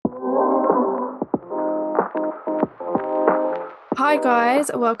Hi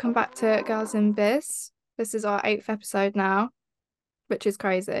guys, welcome back to Girls in Biz. This is our eighth episode now, which is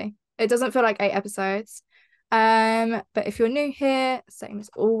crazy. It doesn't feel like eight episodes. But if you're new here, same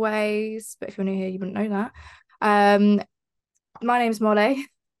as always. But if you're new here, you wouldn't know that. Um, my name's Molly,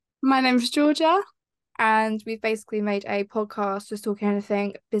 My name's Georgia. and we've basically made a podcast just talking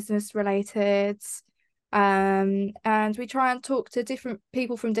anything business related. And we try and talk to different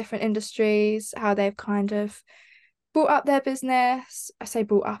people from different industries, how they've kind of brought up their business. I say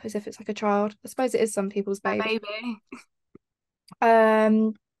brought up as if it's like a child. I suppose it is some people's A baby. baby.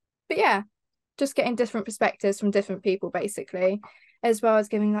 Um, but yeah, just getting different perspectives from different people basically, as well as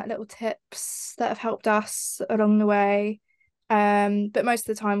giving like little tips that have helped us along the way. But most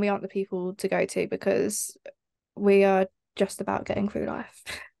of the time we aren't the people to go to because we are just about getting through life.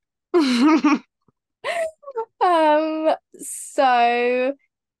 So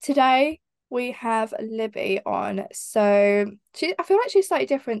today we have Libby on. I feel like she's slightly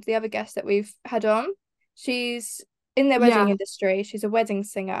different to the other guests that we've had on. She's in the wedding Yeah. industry. She's a wedding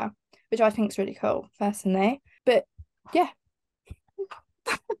singer, which I think is really cool, personally. But yeah,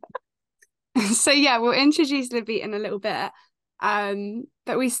 So yeah, we'll introduce Libby in a little bit.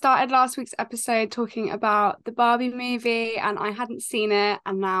 But we started last week's episode talking about the Barbie movie, and I hadn't seen it,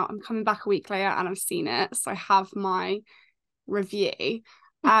 and now I'm coming back a week later and I've seen it, so I have my review.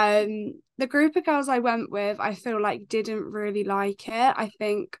 The group of girls I went with, I feel like didn't really like it. I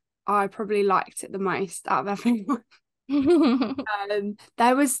think I probably liked it the most out of everyone.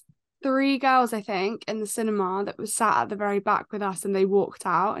 There was three girls, I think, in the cinema that was sat at the very back with us, and they walked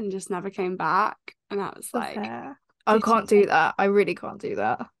out and just never came back. And I was the like, fair. I did you can't do that. I really can't do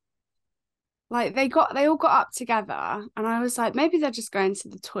that. like they all got up together, and I was like, maybe they're just going to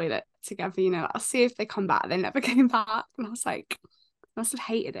the toilet together, I'll see if they come back. They never came back. And I was like, I must have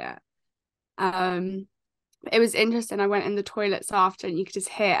hated it. Um it was interesting. I went in the toilets after and you could just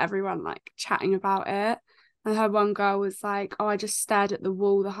hear everyone like chatting about it. I heard one girl was like, "Oh, I just stared at the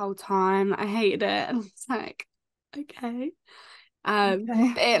wall the whole time. I hated it." And I was like, okay.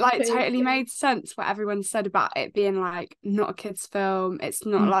 Okay. But it like Okay. totally made sense what everyone said about it being like not a kid's film. It's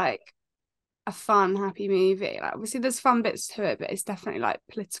not Mm. like a fun, happy movie. Like obviously there's fun bits to it, but it's definitely like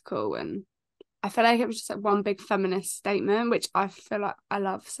political, and I feel like it was just like one big feminist statement, which I feel like I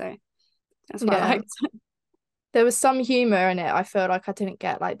love. So that's why I Yeah. liked There was some humor in it. I feel like I didn't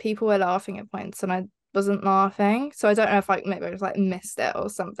get like people were laughing at points and I wasn't laughing. So I don't know if like maybe I just like missed it or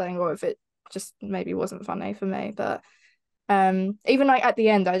something, or if it just maybe wasn't funny for me. But even like at the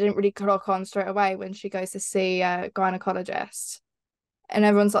end, I didn't really clock on straight away when she goes to see a gynecologist and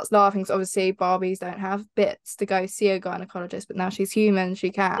everyone starts laughing. So obviously Barbies don't have bits to go see a gynecologist, but now she's human, she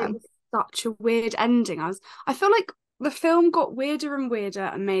it can. was such a weird ending. I feel like the film got weirder and weirder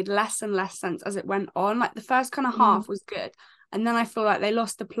and made less and less sense as it went on. Like the first kind of Mm. half was good. And then I feel like they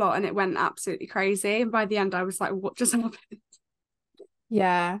lost the plot and it went absolutely crazy. And by the end I was like, what just happened?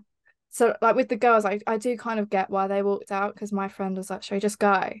 Yeah. So like with the girls, I do kind of get why they walked out because my friend was like, "Should we just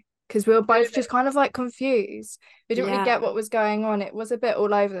go?" Because we were both just Really? kind of like confused. We didn't really Yeah. get what was going on. It was a bit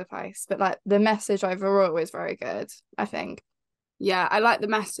all over the place, but like the message overall was very good, I think. Yeah, I like the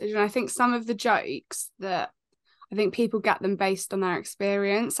message. And I think some of the jokes that I think people get them based on their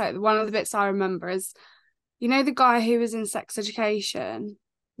experience. Like one of the bits I remember is, the guy who was in sex education.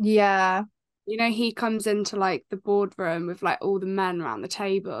 Yeah, He comes into like the boardroom with like all the men around the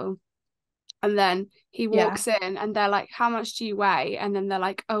table. And then he yeah. walks in and they're like, "How much do you weigh?" And then they're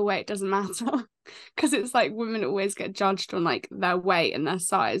like, "Oh, wait, it doesn't matter." Because it's like women always get judged on like their weight and their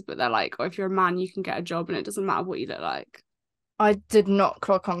size, but they're like, "Oh, if you're a man, you can get a job and it doesn't matter what you look like." I did not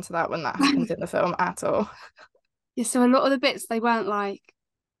clock onto that when that happens in the film at all. Yeah, so a lot of the bits they weren't like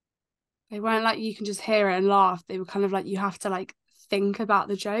you can just hear it and laugh. They were kind of like you have to like think about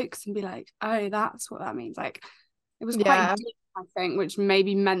the jokes and be like, "Oh, that's what that means." Like it was quite Yeah, deep, I think, which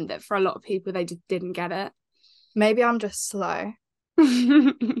maybe meant that for a lot of people they just didn't get it. maybe I'm just slow.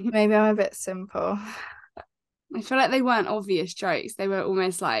 I Maybe I'm a bit simple. feel like they weren't obvious jokes. They were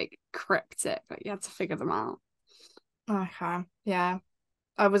almost like cryptic, but you had to figure them out. Okay, yeah.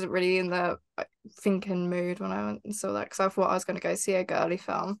 I wasn't really in the like, thinking mood when I went and saw that because I thought I was going to go see a girly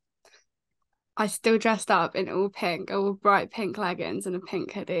film. I still dressed up in all pink, all bright pink leggings and a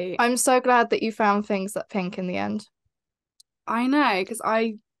pink hoodie. I'm so glad that you found things that pink in the end. I know, because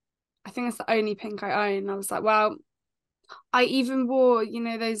I think it's the only pink I own. I was like, well, I even wore,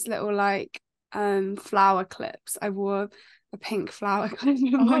 those little like flower clips. I wore a pink flower clip Oh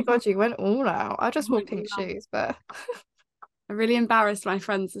in my my God, you went all out. I just wore pink mouth. shoes, but I really embarrassed my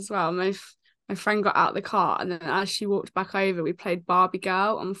friends as well. My friend got out of the car, and then as she walked back over, we played Barbie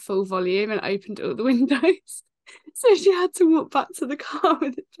Girl on full volume and opened all the windows. So she had to walk back to the car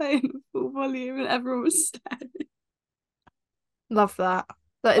with it playing at full volume and everyone was staring. Love that.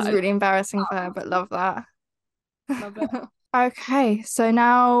 That is I really embarrassing for her, but love that. love it. Okay, so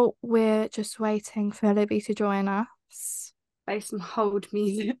now we're just waiting for Libby to join us. Play some hold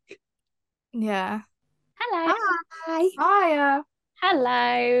music. Yeah. Hello. Hi. Hiya.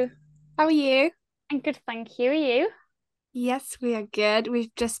 Hello. How are you? I'm good, thank you. Are you? Yes, we are good.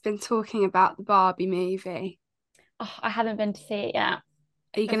 We've just been talking about the Barbie movie. Oh, I haven't been to see it yet.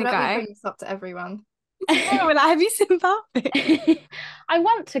 Are you I gonna feel like we go? bring this up to everyone. Yeah, well, have you seen Barbie? I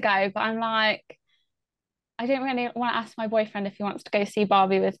want to go, but I'm like, I don't really want to ask my boyfriend if he wants to go see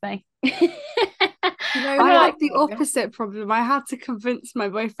Barbie with me. You know I'm I what like, had the though? opposite problem. I had to convince my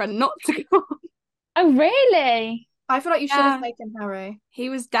boyfriend not to go. oh, really? I feel like you should have Yeah. taken Harry. He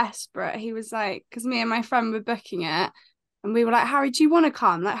was desperate. He was like, because me and my friend were booking it, and we were like, Harry, do you want to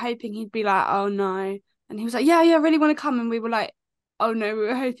come? Like, hoping he'd be like, oh no. And he was like, yeah, I really want to come. And we were like, oh no, we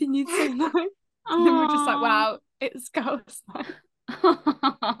were hoping you'd say no. And then we're just like, Oh. wow, it's girls' night.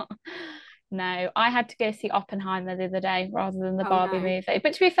 No, I had to go see Oppenheimer the other day rather than the Oh Barbie no. movie.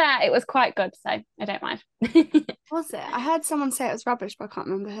 But to be fair, it was quite good, so I don't mind. Was it? I heard someone say it was rubbish, but I can't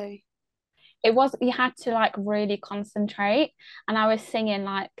remember who. It was, you had to like really concentrate, and I was singing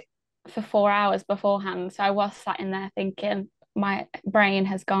like for 4 hours beforehand, so I was sat in there thinking my brain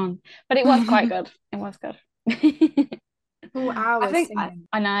has gone, but it was quite good. It was good. I4 hours think I, singing.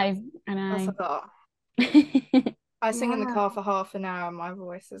 I know, I That's a know. lot. I sing in the yeah. car for half an hour and my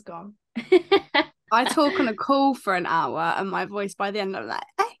voice is gone. I talk on a call for an hour and my voice by the end I'm like,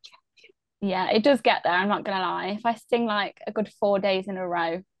 eh. Yeah, it does get there, I'm not gonna lie. If I sing like a good 4 days in a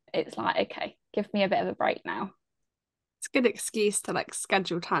row, it's like, okay, give me a bit of a break now. It's a good excuse to like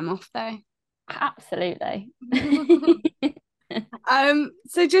schedule time off though. Absolutely.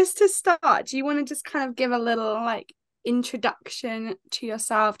 So just to start, do you want to just kind of give a little like introduction to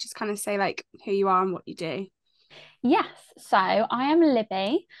yourself? Just kind of say like who you are and what you do. Yes, so I am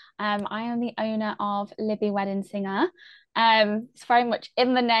Libby. I am the owner of Libby Wedding Singer. It's very much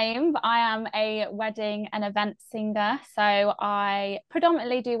in the name, but I am a wedding and event singer. So I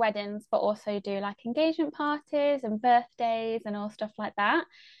predominantly do weddings, but also do like engagement parties and birthdays and all stuff like that.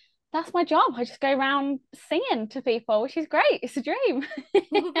 That's my job. I just go around singing to people, which is great. It's a dream.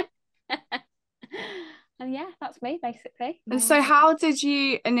 And yeah, that's me basically. And so Amazing. how did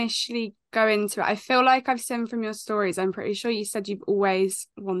you initially go into it? I feel like I've seen from your stories, I'm pretty sure you said you've always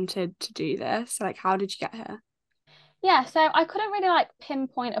wanted to do this. Like, how did you get here? Yeah, so I couldn't really like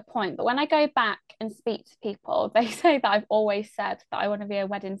pinpoint a point, but when I go back and speak to people, they say that I've always said that I want to be a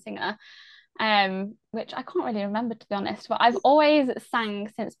wedding singer, which I can't really remember to be honest, but I've always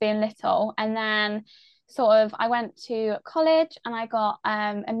sang since being little. And then sort of I went to college and I got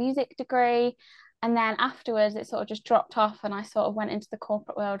a music degree. And then afterwards, it sort of just dropped off, and I sort of went into the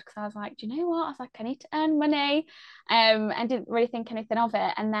corporate world because I was like, do you know what? I was like, I need to earn money, and didn't really think anything of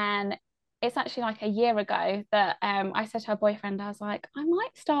it. And then it's actually like a year ago that I said to her boyfriend, I was like, I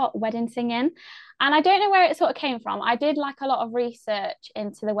might start wedding singing. And I don't know where it sort of came from. I did like a lot of research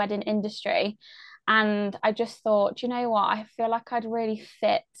into the wedding industry. And I just thought, do you know what? I feel like I'd really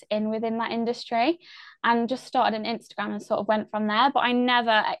fit in within that industry, and just started an Instagram and sort of went from there. But I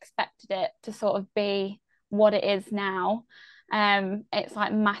never expected it to sort of be what it is now. It's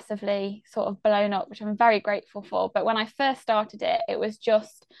like massively sort of blown up, which I'm very grateful for. But when I first started it, it was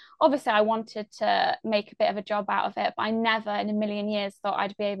just obviously I wanted to make a bit of a job out of it, but I never in a million years thought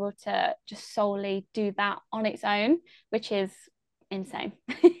I'd be able to just solely do that on its own, which is insane.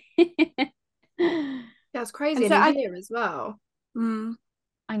 That's crazy And in so a I, year as well. mm,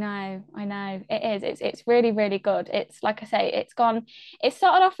 I know. It is. It's really, really good. It's like I say, it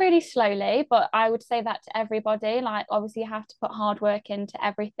started off really slowly, but I would say that to everybody. Like obviously you have to put hard work into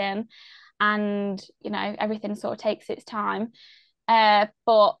everything, and everything sort of takes its time.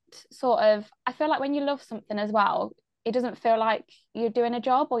 But sort of I feel like when you love something as well, it doesn't feel like you're doing a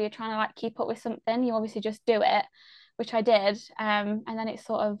job or you're trying to like keep up with something. You obviously just do it, which I did. And then it's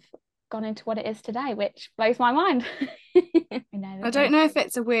sort of gone into what it is today, which blows my mind. I know I it don't does. know if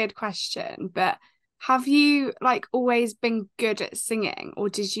it's a weird question, but have you like always been good at singing, or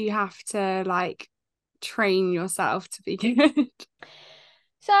did you have to like train yourself to be good?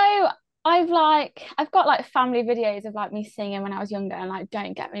 So I've got like family videos of like me singing when I was younger, and like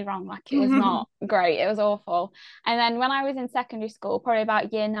don't get me wrong, like it was not great, it was awful. And then when I was in secondary school, probably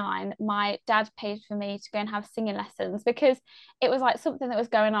about year 9, my dad paid for me to go and have singing lessons because it was like something that was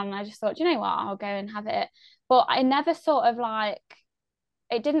going on, and I just thought, you know what, I'll go and have it. But I never sort of like,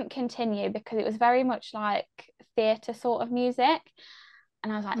 it didn't continue because it was very much like theatre sort of music.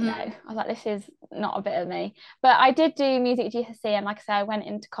 And I was like, no, I was like, this is not a bit of me. But I did do music GCSE, and like I said, I went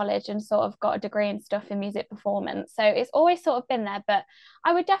into college and sort of got a degree and stuff in music performance. So it's always sort of been there. But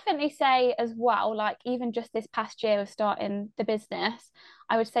I would definitely say as well, like even just this past year of starting the business,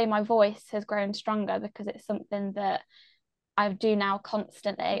 I would say my voice has grown stronger because it's something that I do now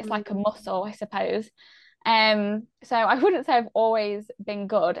constantly. It's like a muscle, I suppose. So I wouldn't say I've always been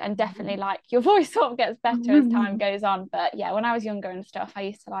good, and definitely like your voice sort of gets better as time goes on. But yeah, when I was younger and stuff, I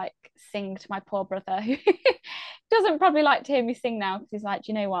used to like sing to my poor brother, who doesn't probably like to hear me sing now, because he's like,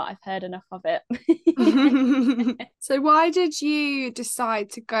 do you know what, I've heard enough of it. So why did you decide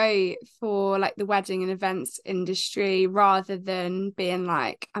to go for like the wedding and events industry rather than being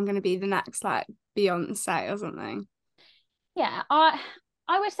like, I'm going to be the next like Beyonce or something? Yeah,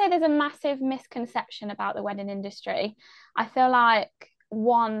 I would say there's a massive misconception about the wedding industry. I feel like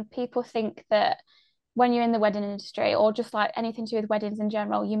one, people think that when you're in the wedding industry, or just like anything to do with weddings in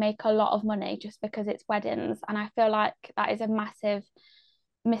general, you make a lot of money just because it's weddings. And I feel like that is a massive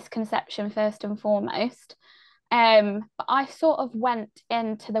misconception first and foremost. But I sort of went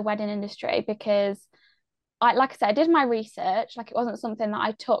into the wedding industry because like I said, I did my research. Like it wasn't something that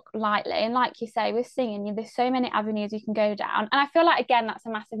I took lightly. And like you say, with singing, there's so many avenues you can go down. And I feel like again, that's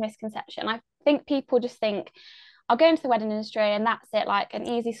a massive misconception. I think people just think I'll go into the wedding industry and that's it, like an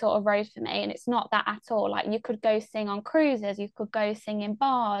easy sort of road for me. And it's not that at all. Like you could go sing on cruises, you could go sing in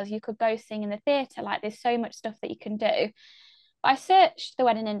bars, you could go sing in the theatre. Like there's so much stuff that you can do. But I searched the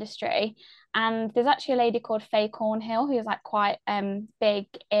wedding industry, and there's actually a lady called Faye Cornhill who's like quite big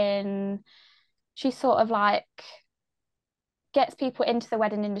in, she's sort of like gets people into the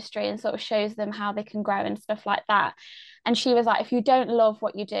wedding industry and sort of shows them how they can grow and stuff like that. And she was like, if you don't love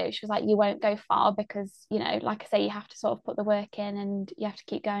what you do, she was like, you won't go far, because, you know, like I say, you have to sort of put the work in and you have to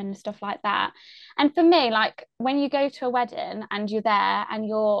keep going and stuff like that. And for me, like when you go to a wedding and you're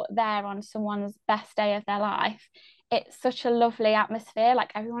there on someone's best day of their life, it's such a lovely atmosphere.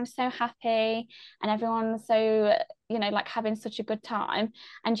 Like everyone's so happy and everyone's so, you know, like having such a good time.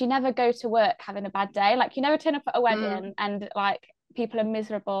 And you never go to work having a bad day. Like you never turn up at a wedding and like people are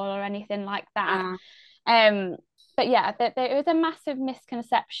miserable or anything like that. Um, but yeah, there is a massive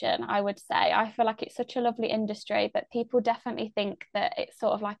misconception, I would say. I feel like it's such a lovely industry, but people definitely think that it's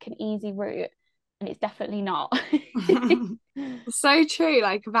sort of like an easy route, and it's definitely not. So true,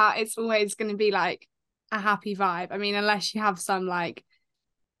 like about it's always going to be like a happy vibe. I mean, unless you have some like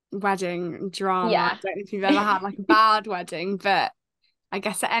wedding drama. I Yeah. don't know if you've ever had like a bad wedding, but I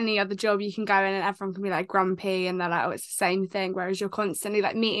guess at any other job you can go in and everyone can be like grumpy and they're like, oh, it's the same thing. Whereas you're constantly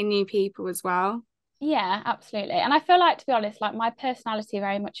like meeting new people as well. Yeah, absolutely. And I feel like, to be honest, like my personality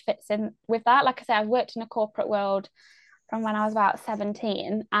very much fits in with that. Like I say, I've worked in a corporate world from when I was about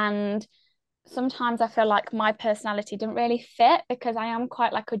 17, and sometimes I feel like my personality didn't really fit because I am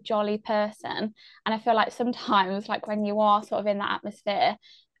quite like a jolly person. And I feel like sometimes, like when you are sort of in that atmosphere,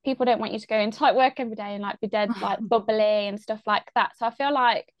 people don't want you to go into like work every day and like be dead like bubbly and stuff like that. So I feel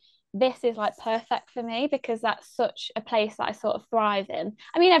like this is like perfect for me because that's such a place that I sort of thrive in.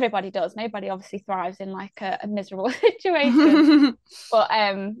 I mean, everybody does. Nobody obviously thrives in like a miserable situation. But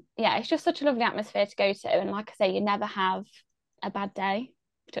yeah, it's just such a lovely atmosphere to go to. And like I say, you never have a bad day.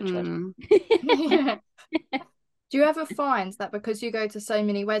 Touch wood. Yeah. Do you ever find that because you go to so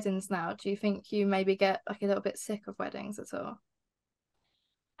many weddings now, do you think you maybe get like a little bit sick of weddings at all?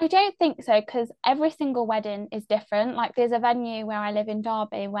 I don't think so, because every single wedding is different. Like there's a venue where I live in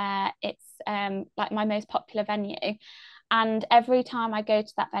Derby where it's like my most popular venue. And every time I go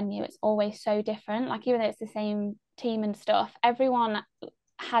to that venue, it's always so different. Like even though it's the same team and stuff, everyone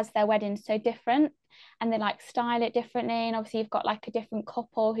has their wedding so different, and they like style it differently. And obviously you've got like a different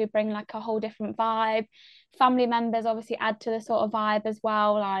couple who bring like a whole different vibe. Family members obviously add to the sort of vibe as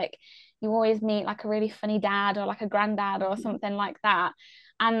well. Like you always meet like a really funny dad or like a granddad or something like that.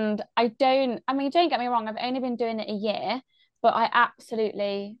 And I mean, don't get me wrong, I've only been doing it a year, but I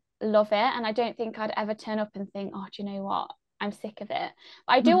absolutely love it. And I don't think I'd ever turn up and think, oh, do you know what? I'm sick of it.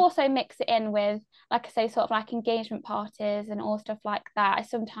 But I do also mix it in with, like I say, sort of like engagement parties and all stuff like that. I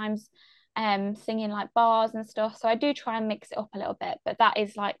sometimes sing in like bars and stuff. So I do try and mix it up a little bit, but that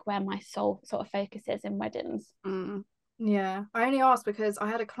is like where my soul sort of focuses in weddings. Yeah, I only asked because I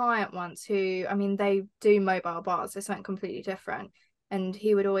had a client once who, I mean, they do mobile bars, so something completely different. And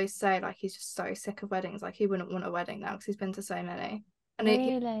he would always say like he's just so sick of weddings, like he wouldn't want a wedding now because he's been to so many. And he's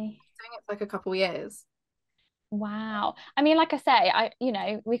doing Really? it for like a couple years. Wow. I mean, like I say, you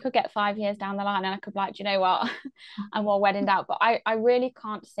know, we could get 5 years down the line and I could be like, do you know what? I'm all wedded out. But I really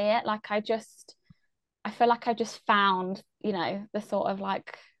can't see it. Like I feel like I just found, you know, the sort of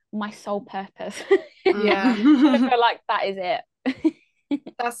like my sole purpose. Yeah. I feel like that is it.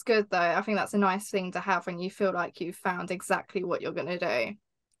 That's good though. I think that's a nice thing to have when you feel like you've found exactly what you're going to do,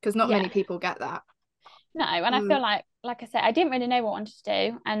 because not Yeah. many people get that. No, and I Mm. feel like I said, I didn't really know what I wanted to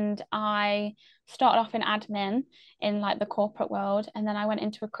do, and I started off in admin in like the corporate world, and then I went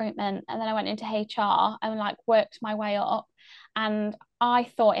into recruitment, and then I went into HR, and like worked my way up. And I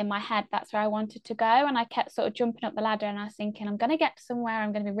thought in my head that's where I wanted to go, and I kept sort of jumping up the ladder, and I was thinking I'm going to get somewhere,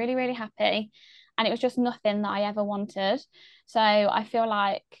 I'm going to be really, really happy, and it was just nothing that I ever wanted. So I feel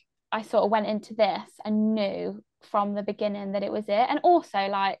like I sort of went into this and knew from the beginning that it was it, and also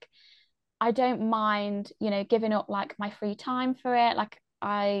like I don't mind, giving up like my free time for it. Like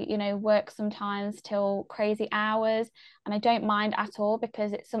I, work sometimes till crazy hours, and I don't mind at all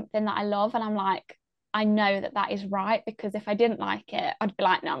because it's something that I love. And I'm like, I know that that is right, because if I didn't like it, I'd be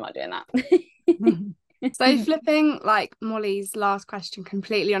like, no, I'm not doing that. So flipping like Molly's last question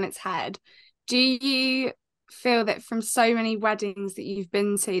completely on its head, do you feel that from so many weddings that you've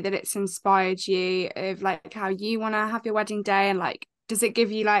been to that it's inspired you of like how you want to have your wedding day, and like does it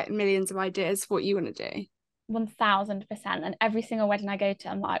give you like millions of ideas for what you want to do? 1000%. And every single wedding I go to,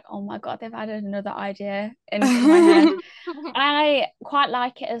 I'm like, oh my God, they've added another idea into my head. I quite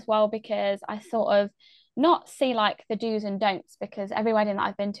like it as well, because I sort of not see like the do's and don'ts, because every wedding that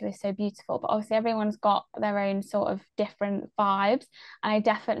I've been to is so beautiful, but obviously everyone's got their own sort of different vibes, and I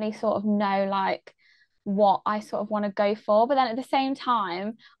definitely sort of know like what I sort of want to go for. But then at the same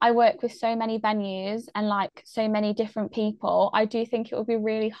time, I work with so many venues and like so many different people. I do think it would be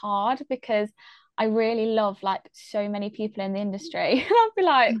really hard, because I really love like so many people in the industry. I'll be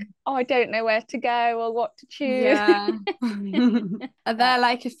like, oh, I don't know where to go or what to choose. Yeah. Are there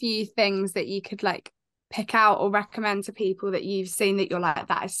like a few things that you could like pick out or recommend to people that you've seen that you're like,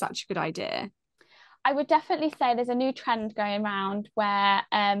 that is such a good idea? I would definitely say there's a new trend going around where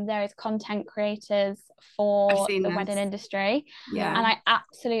there is content creators I've for seen the wedding this. industry, Yeah. and I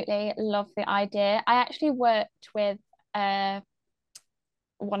absolutely love the idea. I actually worked with uh,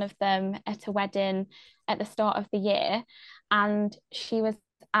 one of them at a wedding at the start of the year, and she was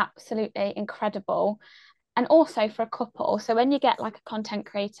absolutely incredible. And also for a couple, so when you get like a content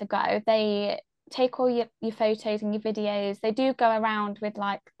creator go, they take all your photos and your videos. They do go around with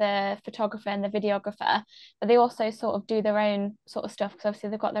like the photographer and the videographer, but they also sort of do their own sort of stuff, because obviously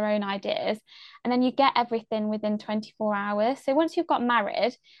they've got their own ideas. And then you get everything within 24 hours. So once you've got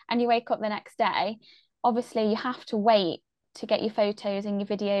married and you wake up the next day, obviously you have to wait to get your photos and your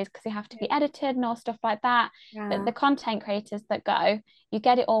videos, because they have to be edited and all stuff like that. But Yeah. the content creators that go, you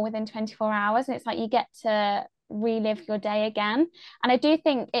get it all within 24 hours, and it's like you get to relive your day again. And I do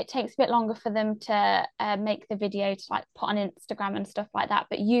think it takes a bit longer for them to make the video to like put on Instagram and stuff like that,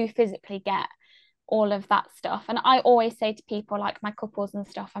 but you physically get all of that stuff. And I always say to people, like my couples and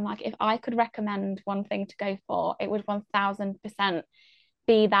stuff, I'm like, if I could recommend one thing to go for, it would 1000%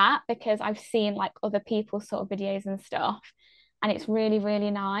 be that, because I've seen like other people's sort of videos and stuff, and it's really,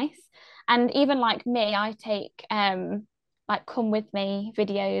 really nice. And even like me, I take like come with me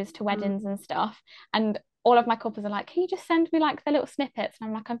videos to Mm. weddings and stuff, and all of my couples are like, can you just send me like the little snippets? And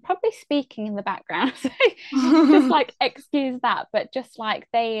I'm like, I'm probably speaking in the background, so just like excuse that. But just like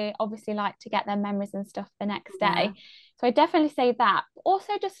they obviously like to get their memories and stuff the next Yeah. day, so I definitely say that. But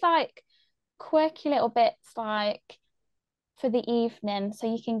also just like quirky little bits like for the evening,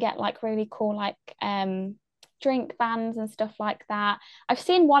 so you can get like really cool like drink vans and stuff like that. I've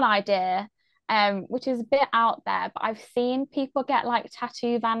seen one idea which is a bit out there, but I've seen people get like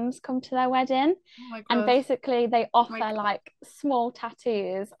tattoo vans come to their wedding, Oh my and God. basically they Oh my offer God. like small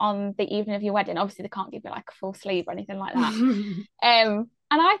tattoos on the evening of your wedding. Obviously they can't give you like a full sleeve or anything like that. And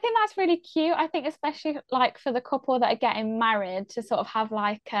I think that's really cute. I think especially like for the couple that are getting married, to sort of have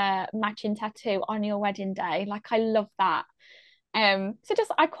like a matching tattoo on your wedding day. Like I love that. So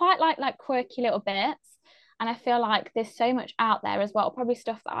just I quite like quirky little bits. And I feel like there's so much out there as well, probably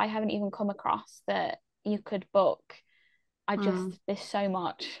stuff that I haven't even come across that you could book. Mm. There's so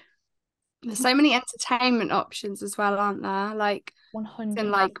much. There's so many entertainment options as well, aren't there? Like and 100%.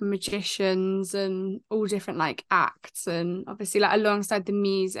 like magicians and all different like acts, and obviously like alongside the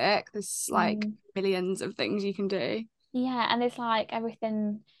music there's like Mm. millions of things you can do. Yeah, and there's like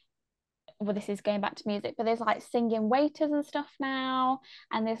everything. Well, this is going back to music, but there's like singing waiters and stuff now,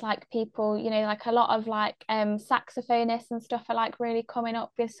 and there's like people, like a lot of like saxophonists and stuff are like really coming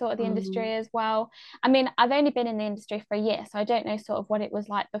up with sort of the Mm. industry as well. I mean, I've only been in the industry for a year, so I don't know sort of what it was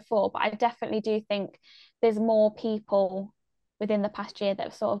like before, but I definitely do think there's more people within the past year that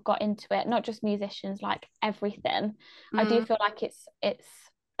have sort of got into it, not just musicians, like everything. I do Mm. feel like it's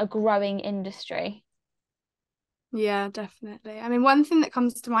a growing industry. Yeah, definitely. I mean, one thing that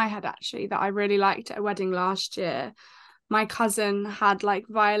comes to my head actually that I really liked at a wedding last year my cousin had like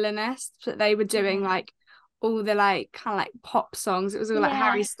violinists, but they were doing Yeah. like all the like kind of like pop songs. It was all like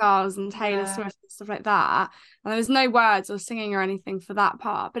Harry Yeah. Styles and Taylor Yeah. Swift and stuff like that. And there was no words or singing or anything for that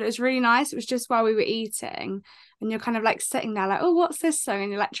part, but it was really nice. It was just while we were eating, and you're kind of like sitting there like, oh, what's this song?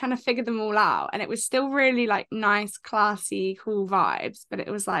 And you're like trying to figure them all out. And it was still really like nice, classy, cool vibes, but it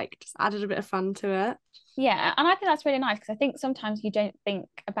was like just added a bit of fun to it. Yeah, and I think that's really nice because I think sometimes you don't think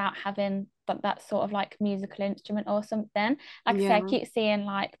about having that sort of like musical instrument or something. Like I say, I Yeah. keep seeing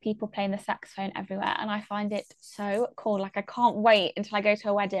like people playing the saxophone everywhere, and I find it so cool. Like I can't wait until I go to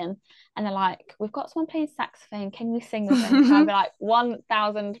a wedding and they're like, "We've got someone playing saxophone. Can you sing us anything?" I'll be like,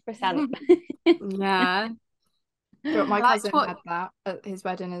 1000%. Yeah. But I my liked cousin what had that at his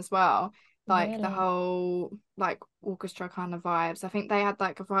wedding as well. Like the Really? whole like orchestra kind of vibes. I think they had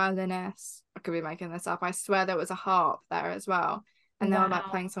like a violinist. I could be making this up. I swear there was a harp there as well. And they were like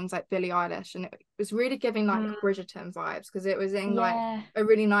Wow. playing songs like Billie Eilish, and it was really giving like mm, Bridgerton vibes because it was in like Yeah, a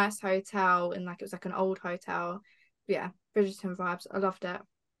really nice hotel, and like it was like an old hotel. But yeah, Bridgerton vibes. I loved it.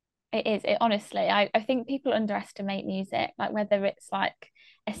 it is. It honestly, I think people underestimate music, like whether it's like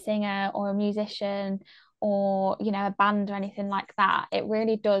a singer or a musician or, a band or anything like that. It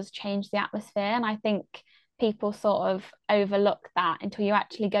really does change the atmosphere. And I think people sort of overlook that until you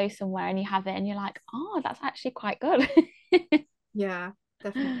actually go somewhere and you have it and you're like, oh, that's actually quite good. Yeah,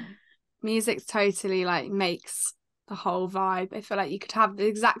 definitely. music totally like makes the whole vibe. I feel like you could have the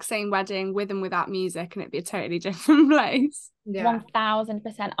exact same wedding with and without music and it'd be a totally different place. Yeah.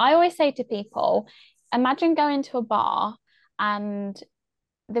 1000%. I always say to people, imagine going to a bar and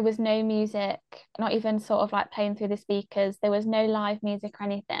there was no music, not even sort of like playing through the speakers. There was no live music or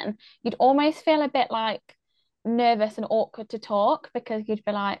anything. You'd almost feel a bit like nervous and awkward to talk because you'd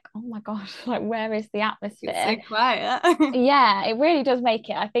be like, oh my gosh, like where is the It's so atmosphere? quiet. Yeah, it really does make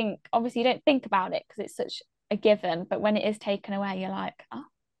it. I think obviously you don't think about it because it's such a given, but when it is taken away, you're like, oh.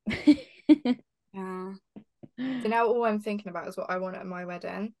 Yeah. So now all I'm thinking about is what I want at my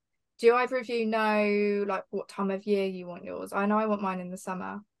wedding. Do either of you know like what time of year you want yours? I know I want mine in the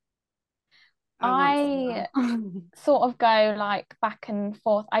summer. I want I summer. sort of go like back and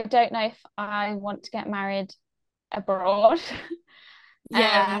forth. I don't know if I want to get married abroad.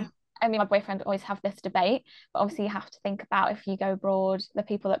 Yeah, I mean, my boyfriend always have this debate, but obviously you have to think about if you go abroad, the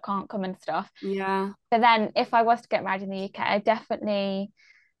people that can't come and stuff. Yeah. But then if I was to get married in the UK,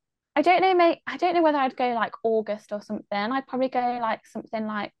 I don't know, mate, I don't know whether I'd go like August or something. I'd probably go like something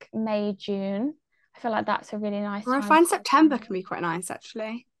like May, June. I feel like that's a really nice Well, I time find to. September can be quite nice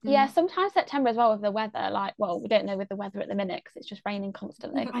actually. Yeah, mm, sometimes September as well with the weather. Like, well, we don't know with the weather at the minute because it's just raining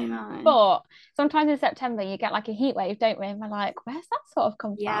constantly. I know. But sometimes in September you get like a heat wave, don't we? And we're like, where's that sort of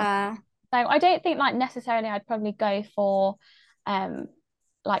come from? Yeah. So I don't think like necessarily I'd probably go for um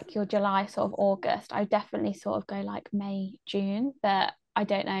like your July sort of August. I definitely sort of go like May, June, but I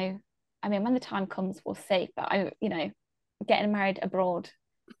don't know. I mean, when the time comes, we'll see. But getting married abroad,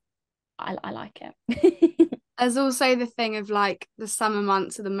 I like it. There's also the thing of like the summer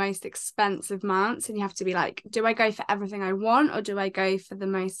months are the most expensive months, and you have to be like, do I go for everything I want or do I go for the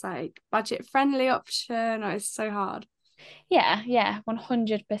most like budget friendly option? Or it's so hard. Yeah,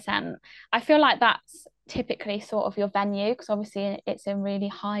 100%. I feel like that's typically sort of your venue because obviously it's in really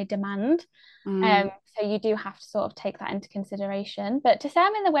high demand. Mm, So you do have to sort of take that into consideration. But to say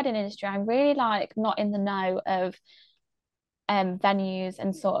I'm in the wedding industry, I'm really like not in the know of venues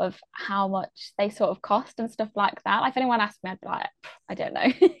and sort of how much they sort of cost and stuff like that. Like if anyone asked me, I'd be like, I don't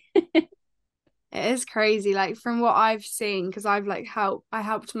know. it is crazy. Like from what I've seen, because I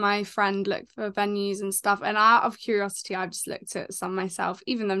helped my friend look for venues and stuff. And out of curiosity, I've just looked at some myself,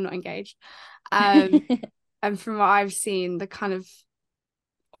 even though I'm not engaged. Um, and from what I've seen, the kind of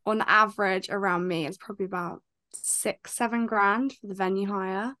on average around me is probably about 6, 7 grand for the venue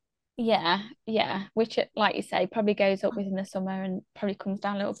hire. Yeah, which like you say, probably goes up within the summer and probably comes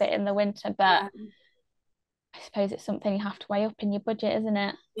down a little bit in the winter, but Yeah. I suppose it's something you have to weigh up in your budget, isn't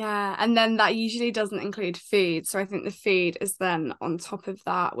it? Yeah, and then that usually doesn't include food. So I think the food is then on top of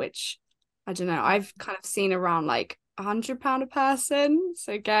that, which I don't know, I've kind of seen around like £100 a person.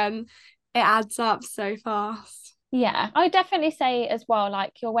 So again, it adds up so fast. Yeah, I would definitely say as well,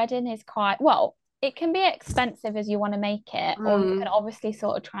 like your wedding is quite, well, it can be expensive as you want to make it, or you can Mm, obviously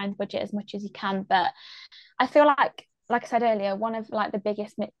sort of try and budget as much as you can. But I feel like I said earlier, one of like the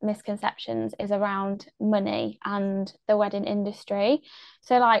biggest misconceptions is around money and the wedding industry.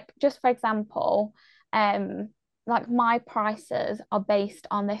 So like just for example, um, like my prices are based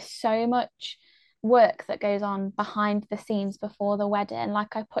on there's so much work that goes on behind the scenes before the wedding.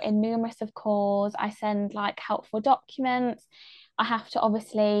 Like I put in numerous of calls, I send like helpful documents. I have to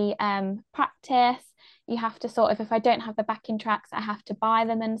obviously practice. you have to sort of, if I don't have the backing tracks, I have to buy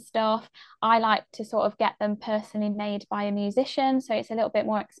them and stuff. I like to sort of get them personally made by a musician, so it's a little bit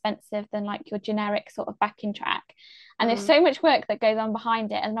more expensive than like your generic sort of backing track. And there's so much work that goes on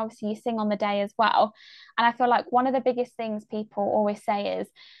behind it, and obviously you sing on the day as well. And I feel like one of the biggest things people always say is,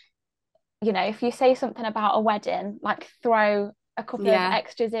 you know, if you say something about a wedding, like throw a couple of Yeah.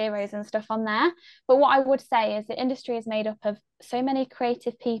 extra zeros and stuff on there. But what I would say is the industry is made up of so many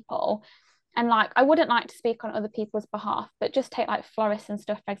creative people. And like, I wouldn't like to speak on other people's behalf, but just take like florists and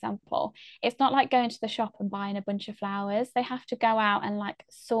stuff, for example. It's not like going to the shop and buying a bunch of flowers. They have to go out and like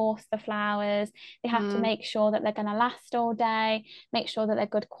source the flowers. They have to make sure that they're going to last all day, make sure that they're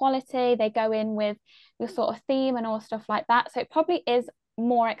good quality. They go in with your sort of theme and all stuff like that. So it probably is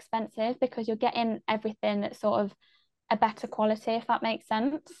more expensive because you're getting everything that's sort of a better quality, if that makes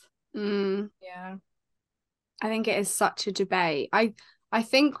sense. Yeah. I think it is such a debate. I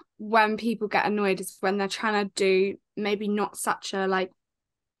think when people get annoyed is when they're trying to do maybe not such a like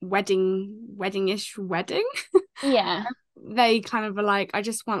wedding-ish wedding. Yeah. They kind of are like, I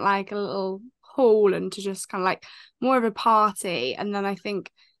just want like a little hall and to just kind of like more of a party. And then I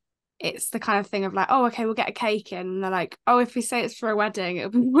think it's the kind of thing of like, oh, okay, we'll get a cake in. And they're like, oh, if we say it's for a wedding,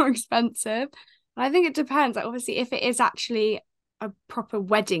 it'll be more expensive. And I think it depends. Like, obviously, if it is actually a proper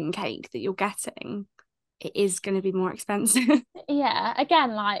wedding cake that you're getting, it is going to be more expensive. Yeah,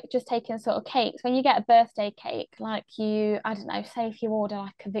 again, like just taking sort of cakes, when you get a birthday cake, like you, I don't know, say if you order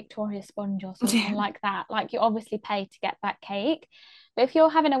like a Victoria sponge or something Yeah. like that, like you obviously pay to get that cake. But if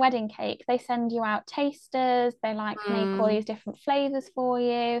you're having a wedding cake, they send you out tasters, they like make all these different flavors for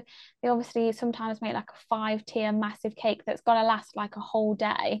you. They obviously sometimes make like a 5 tier massive cake that's gonna last like a whole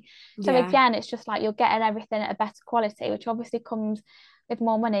day. So Yeah. again, it's just like you're getting everything at a better quality, which obviously comes with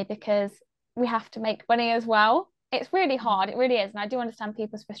more money because we have to make money as well. It's really hard, it really is, and I do understand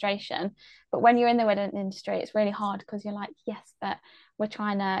people's frustration, but when you're in the wedding industry it's really hard because you're like, yes, but we're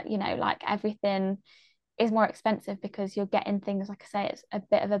trying to, you know, like everything is more expensive because you're getting things, like I say, it's a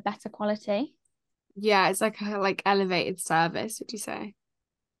bit of a better quality. Yeah, it's like a like elevated service, would you say?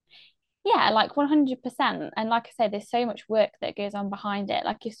 Yeah, like 100%. And like I say, there's so much work that goes on behind it.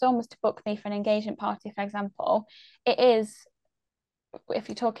 Like if someone was to book me for an engagement party, for example, it is, if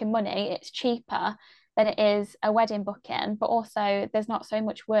you're talking money, it's cheaper than it is a wedding booking, but also there's not so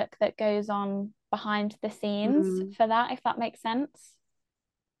much work that goes on behind the scenes for that, if that makes sense.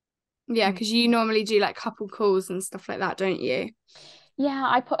 Yeah, because you normally do like couple calls and stuff like that, don't you? Yeah,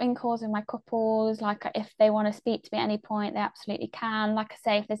 I put in calls with my couples. Like if they want to speak to me at any point, they absolutely can. Like I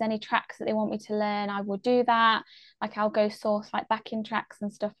say, if there's any tracks that they want me to learn, I will do that. Like I'll go source like backing tracks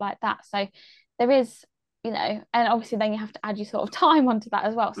and stuff like that. So there is, you know, and obviously then you have to add your sort of time onto that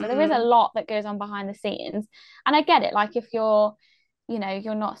as well. So there is a lot that goes on behind the scenes. And I get it. Like if you're, you know,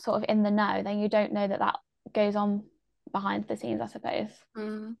 you're not sort of in the know, then you don't know that that goes on behind the scenes, I suppose.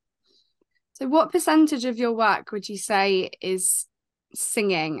 So what percentage of your work would you say is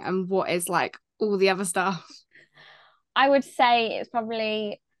singing and what is like all the other stuff? I would say it's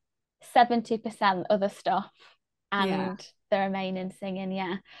probably 70% other stuff Yeah. and the remaining singing,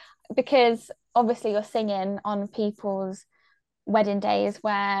 yeah. Because obviously you're singing on people's wedding days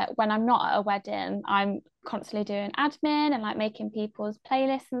where when I'm not at a wedding, I'm constantly doing admin and like making people's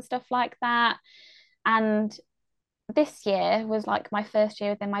playlists and stuff like that. And this year was like my first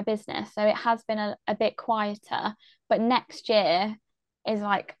year within my business. So it has been a bit quieter, but next year is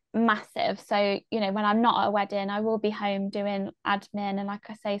like massive. So, you know, when I'm not at a wedding, I will be home doing admin and, like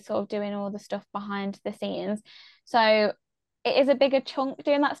I say, sort of doing all the stuff behind the scenes. So it is a bigger chunk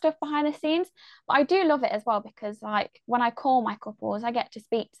doing that stuff behind the scenes. But I do love it as well because, like, when I call my couples, I get to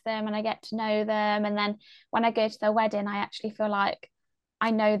speak to them and I get to know them. And then when I go to their wedding, I actually feel like I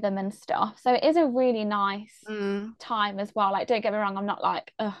know them and stuff. So it is a really nice time as well. Like, don't get me wrong, I'm not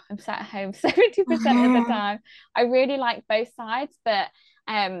like, oh, I'm sat at home 70% of the time. I really like both sides, but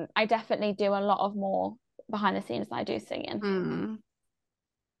I definitely do a lot of more behind the scenes than I do singing.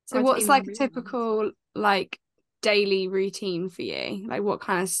 So what's like a typical like daily routine for you? Like what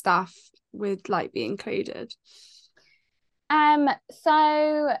kind of stuff would like be included?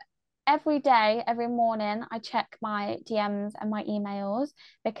 So every day, every morning, I check my DMs and my emails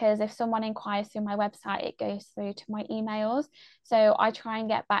because if someone inquires through my website, it goes through to my emails. So I try and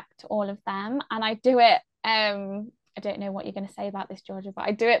get back to all of them, and I do it. I don't know what you're going to say about this, Georgia, but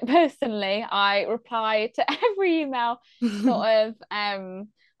I do it personally. I reply to every email, sort of.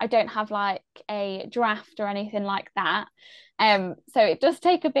 I don't have like a draft or anything like that. So it does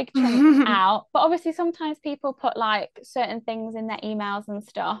take a big chunk out, but obviously sometimes people put like certain things in their emails and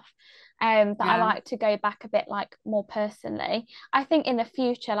stuff. that I like to go back a bit like more personally. I think in the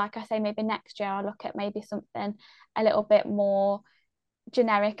future, like I say, maybe next year I'll look at maybe something a little bit more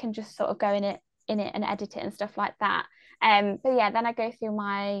generic and just sort of go in it and edit it and stuff like that. But yeah, then I go through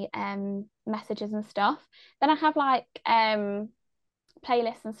my messages and stuff. Then I have like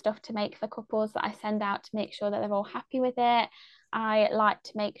playlists and stuff to make for couples that I send out to make sure that they're all happy with it. I like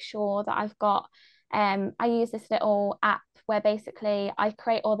to make sure that I've got I use this little app where basically I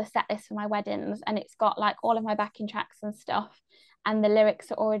create all the set lists for my weddings, and it's got like all of my backing tracks and stuff, and the lyrics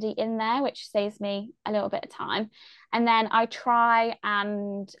are already in there, which saves me a little bit of time. And then I try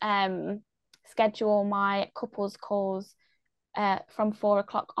and schedule my couples calls from 4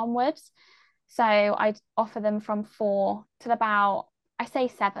 o'clock onwards. So I offer them from 4 till about, I say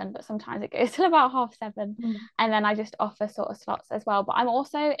 7, but sometimes it goes till about 7:30. And then I just offer sort of slots as well. But I'm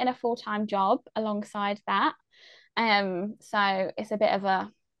also in a full-time job alongside that. So it's a bit of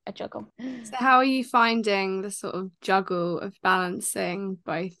a juggle. So how are you finding the sort of juggle of balancing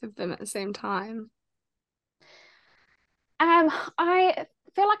both of them at the same time? I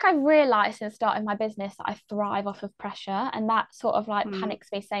feel like I've realised since starting my business that I thrive off of pressure, and that sort of like panics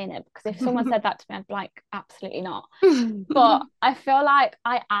me saying it, because if someone said that to me, I'd be like, absolutely not. But I feel like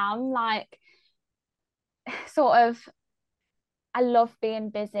I am like sort of, I love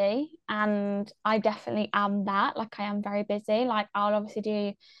being busy, and I definitely am that. Like I am very busy. Like I'll obviously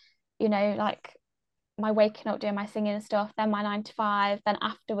do, like my waking up, doing my singing and stuff, then my 9 to 5, then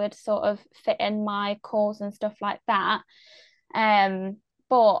afterwards sort of fit in my calls and stuff like that.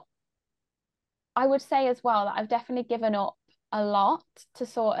 But I would say as well that I've definitely given up a lot to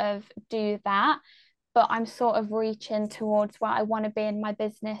sort of do that, but I'm sort of reaching towards where I want to be in my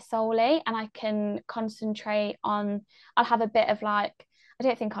business solely, and I can concentrate on, I'll have a bit of like, I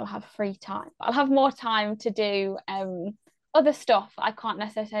don't think I'll have free time, but I'll have more time to do other stuff I can't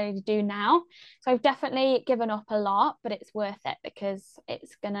necessarily do now. So I've definitely given up a lot, but it's worth it because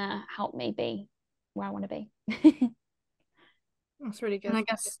it's gonna help me be where I want to be. That's really good. And I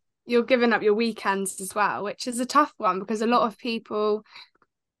guess you're giving up your weekends as well, which is a tough one because a lot of people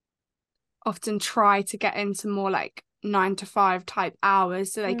often try to get into more like 9 to 5 type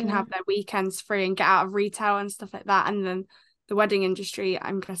hours so they can have their weekends free and get out of retail and stuff like that. And then the wedding industry,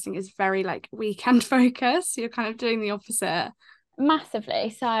 I'm guessing, is very like weekend focused. So you're kind of doing the opposite.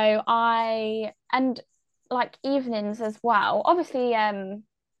 Massively. So and like evenings as well. Obviously,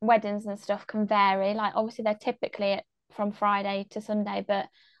 weddings and stuff can vary. Like obviously they're typically from Friday to Sunday, but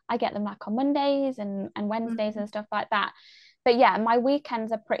I get them like on Mondays and Wednesdays and stuff like that. But yeah, my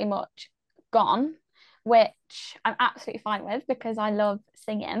weekends are pretty much gone, which I'm absolutely fine with because I love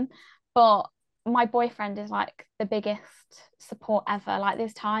singing. But my boyfriend is like the biggest support ever. Like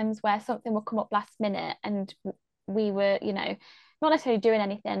there's times where something will come up last minute and we were, not necessarily doing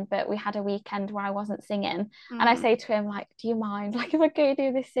anything, but we had a weekend where I wasn't singing. And I say to him, like, do you mind? Like, if I go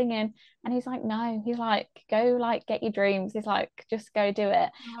do this singing? And he's like, no. He's like, go, like, get your dreams. He's like, just go do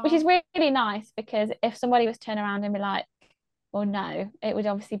it. Which is really nice, because if somebody was turn around and be like, well, no, it would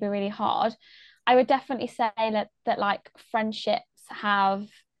obviously be really hard. I would definitely say that like friendships have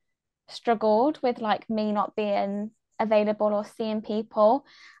struggled with like me not being available or seeing people.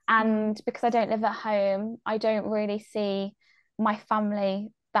 And because I don't live at home, I don't really see my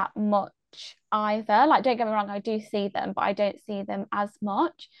family that much either. Like, don't get me wrong, I do see them, but I don't see them as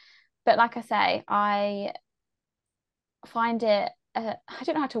much. But like I say, I find it I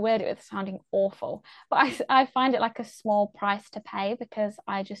don't know how to word it without sounding awful, but I find it like a small price to pay because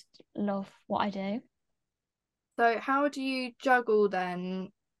I just love what I do. So how do you juggle then?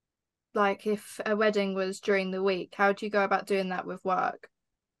 Like if a wedding was during the week, how do you go about doing that with work?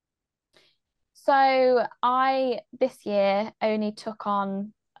 So I this year only took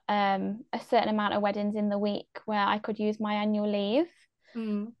on a certain amount of weddings in the week where I could use my annual leave.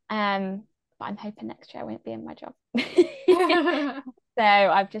 But I'm hoping next year I won't be in my job. So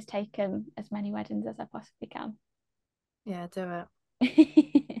I've just taken as many weddings as I possibly can. Yeah, do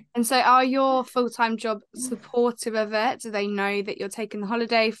it. And so are your full-time job supportive of it? Do they know that you're taking the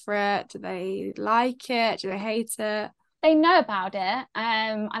holiday for it? Do they like it? Do they hate it? They know about it,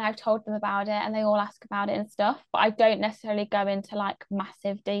 and I've told them about it, and they all ask about it and stuff, but I don't necessarily go into like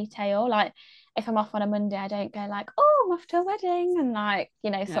massive detail. Like if I'm off on a Monday, I don't go like, oh, I'm off to a wedding, and like,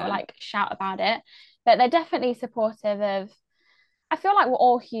 sort of like shout about it. But they're definitely supportive of, I feel like we're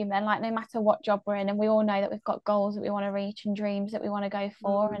all human, like no matter what job we're in, and we all know that we've got goals that we want to reach and dreams that we want to go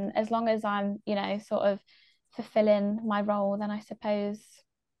for. And as long as I'm, sort of fulfilling my role, then I suppose,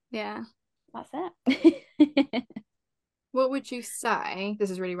 yeah, that's it. What would you say, this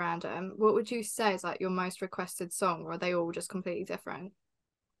is really random, what would you say is like your most requested song, or are they all just completely different?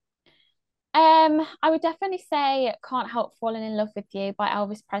 I would definitely say Can't Help Falling in Love with You by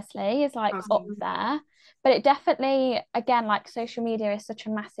Elvis Presley is like up Um, there. But it definitely, again, like social media is such a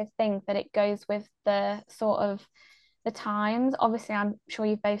massive thing that it goes with the sort of the times. Obviously, I'm sure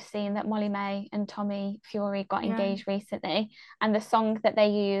you've both seen that Molly May and Tommy Fury got yeah. engaged recently, and the song that they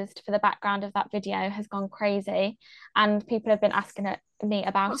used for the background of that video has gone crazy. And people have been asking me What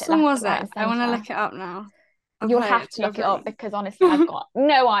about it song left, was right, it? and I want to centre. look it up now. I'll You'll play have it to to look it up everyone. because honestly, I've got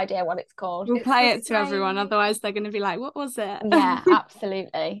no idea what it's called. We'll It's the play it to everyone, same. otherwise they're going to be like, what was it? Yeah,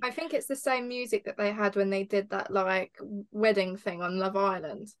 absolutely. I think it's the same music that they had when they did that like wedding thing on Love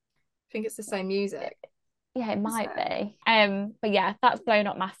Island. I think it's the same music. Yeah, it Was might it? be. But yeah, that's blown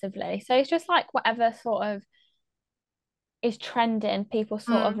up massively. So it's just like whatever sort of is trending, people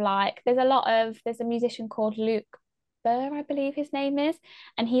sort of Mm. like there's a musician called Luke Burr, I believe his name is,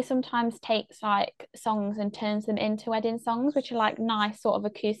 and he sometimes takes like songs and turns them into wedding songs, which are like nice sort of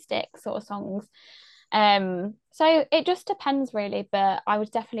acoustic sort of songs. So it just depends really, but I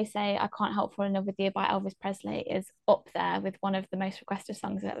would definitely say I Can't Help Falling in Love with You by Elvis Presley is up there with one of the most requested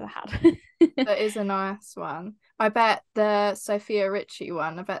songs I've ever had. That is a nice one. I bet the Sophia Richie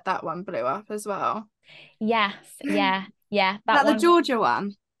one, I bet that one blew up as well. Yes, yeah, yeah, Is that that the one, Georgia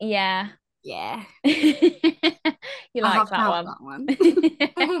one? yeah. Yeah. You I like have to that have one. that one.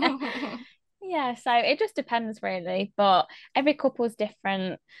 Yeah, so it just depends really, but every couple's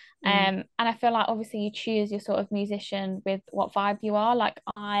different. Mm. And I feel like obviously you choose your sort of musician with what vibe you are. Like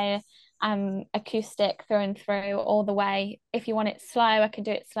I am acoustic through and through all the way. If you want it slow, I can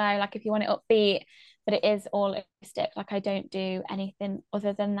do it slow. Like if you want it upbeat, but it is all acoustic. Like I don't do anything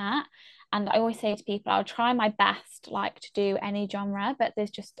other than that. And I always say to people, I'll try my best like to do any genre, but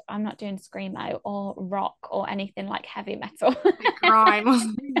there's just I'm not doing screamo or rock or anything like heavy metal. Like grime or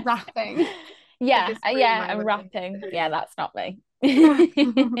rapping. Like a Yeah, screamo and wedding. rapping. Yeah, that's not me.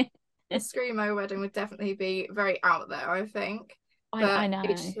 A screamo wedding would definitely be very out there, I think. I But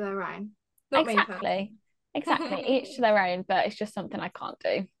each know. to their own. Not me Exactly. personally. Exactly. Each to their own, but it's just something I can't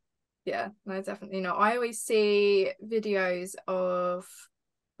do. Yeah, no, definitely not. I always see videos of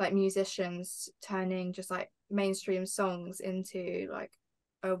like musicians turning just like mainstream songs into like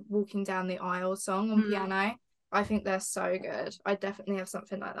a walking down the aisle song on Mm. piano. I think they're so good. I definitely have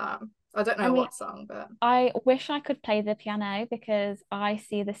something like that. I don't I know mean, what song, but I wish I could play the piano because I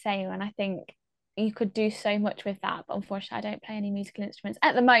see the same and I think you could do so much with that. But unfortunately, I don't play any musical instruments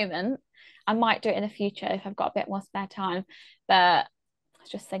at the moment. I might do it in the future if I've got a bit more spare time. But it's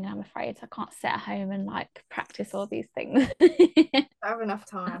just singing, I'm afraid. So I can't sit at home and like practice all these things. I have enough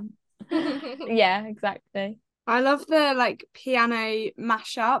time. Yeah, exactly. I love the like piano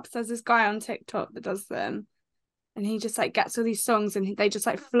mashups. There's this guy on TikTok that does them. And he just like gets all these songs and they just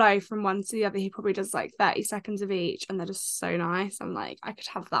like flow from one to the other. He probably does like 30 seconds of each and they're just so nice. I'm like, I could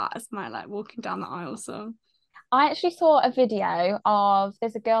have that as my like walking down the aisle song. I actually saw a video of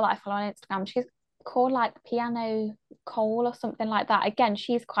there's a girl that I follow on Instagram. She's called like Piano Cole or something like that. Again,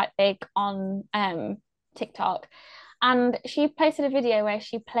 she's quite big on TikTok. And she posted a video where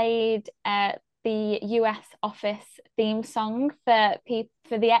she played the US Office theme song for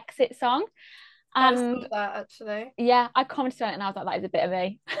the exit song. I saw And that actually. yeah, I commented on it and I was like, that is a bit of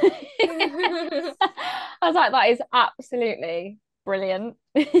me. I was like, that is absolutely brilliant.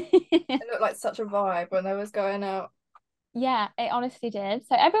 It looked like such a vibe when they was going out. Yeah, it honestly did.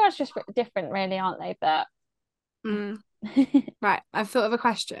 So everyone's just different, really, aren't they? But Mm. Right, I've thought of a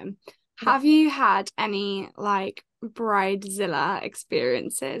question. yeah, Have you had any like bridezilla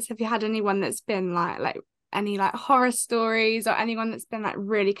experiences? Have you had anyone that's been like any like horror stories or anyone that's been like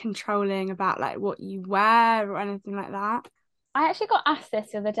really controlling about like what you wear or anything like that? I actually got asked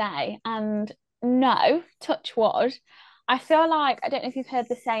this the other day, and no, touch wood. I feel like I don't know if you've heard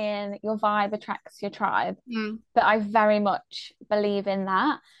the saying, your vibe attracts your tribe, Mm. but I very much believe in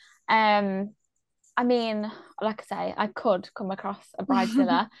that. Um, I mean, like I say, I could come across a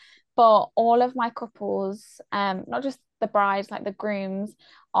bridezilla, but all of my couples, not just the brides, like the grooms,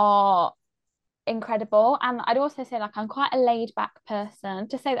 are incredible. And I'd also say like I'm quite a laid back person.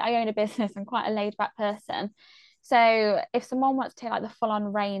 To say that I own a business, I'm quite a laid back person. So if someone wants to take like the full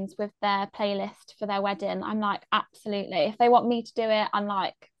on reins with their playlist for their wedding, I'm like, absolutely. If they want me to do it, I'm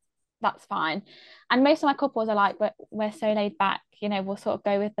like, that's fine. And most of my couples are like, we're so laid back, we'll sort of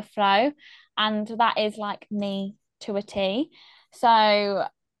go with the flow. And that is like me to a T. So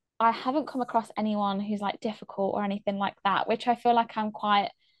I haven't come across anyone who's like difficult or anything like that, which I feel like I'm quite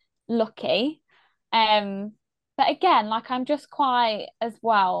lucky. Um, but again, like I'm just quite as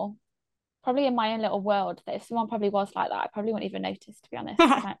well, probably in my own little world that if someone probably was like that, I probably wouldn't even notice, to be honest,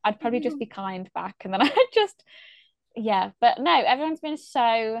 because I'd probably just be kind back and then I'd just, yeah. But no, everyone's been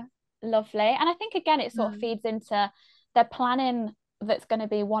so lovely. And I think again it sort of Mm. feeds into their planning that's going to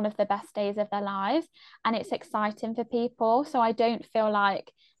be one of the best days of their lives, and it's exciting for people. So I don't feel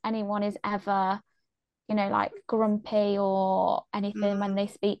like anyone is ever, you know, like grumpy or anything when Mm. they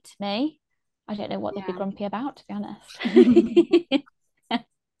speak to me. I don't know what they'd be Yeah. grumpy about, to be honest.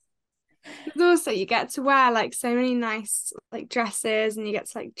 But also you get to wear like so many nice like dresses, and you get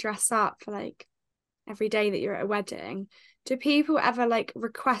to like dress up for like every day that you're at a wedding. Do people ever like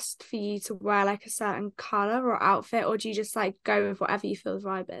request for you to wear like a certain color or outfit, or do you just like go with whatever you feel the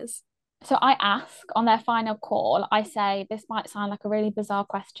vibe is? So I ask on their final call, I say, this might sound like a really bizarre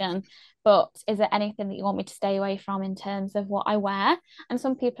question, but is there anything that you want me to stay away from in terms of what I wear? And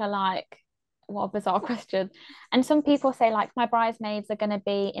some people are like, what a bizarre question. And some people say, like, my bridesmaids are going to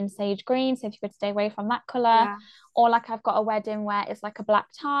be in sage green. So if you could stay away from that color. Yeah. Or like I've got a wedding where it's like a black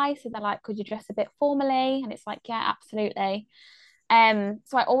tie. So they're like, could you dress a bit formally? And it's like, yeah, absolutely.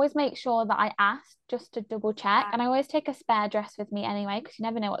 So I always make sure that I ask just to double check, and I always take a spare dress with me anyway because you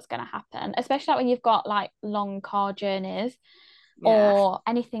never know what's going to happen, especially like when you've got like long car journeys Yeah. or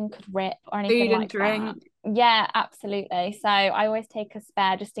anything could rip or anything Food and like that. drink. Yeah, absolutely. So I always take a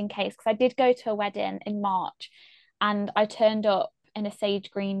spare just in case, because I did go to a wedding in March and I turned up in a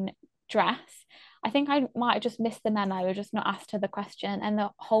sage green dress. I think I might have just missed the memo or just not asked her the question, and the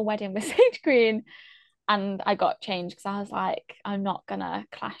whole wedding was sage green. And I got changed because I was like, I'm not gonna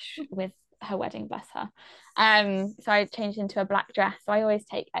clash with her wedding, bless her. So I changed into a black dress. So I always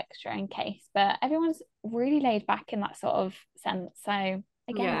take extra in case, but everyone's really laid back in that sort of sense. So again,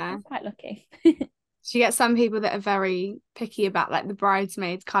 Yeah. I'm quite lucky. So you get some people that are very picky about like the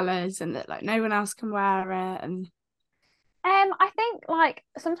bridesmaids colours, and that like no one else can wear it. And I think like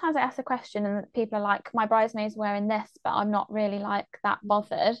sometimes I ask a question and people are like, my bridesmaid's wearing this, but I'm not really like that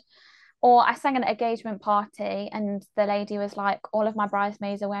bothered. Or I sang at an engagement party and the lady was like, all of my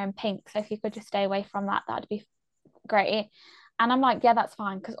bridesmaids are wearing pink. So if you could just stay away from that, that'd be great. And I'm like, yeah, that's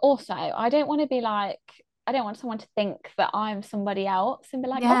fine. Because also, I don't want to be like, I don't want someone to think that I'm somebody else and be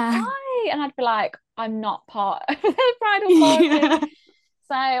like, oh, yeah. hi. And I'd be like, I'm not part of the bridal party. Yeah.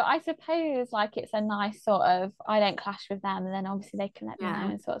 So I suppose like it's a nice sort of, I don't clash with them, and then obviously they can let me know Yeah.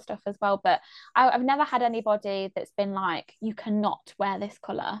 and sort of stuff as well. But I've never had anybody that's been like, you cannot wear this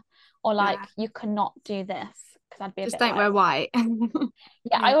color, or like Yeah. you cannot do this, because I'd be a Just bit don't like, wear white.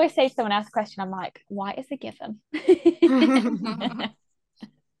 yeah. I Yeah. always say to someone else a question, I'm like, white is a given.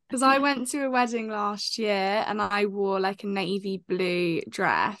 Because I went to a wedding last year and I wore like a navy blue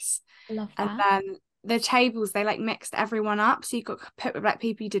dress, Love and that. then the tables they like mixed everyone up, so you got put with like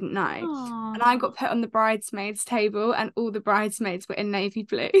people you didn't know, and Oh, I got put on the bridesmaids table and all the bridesmaids were in navy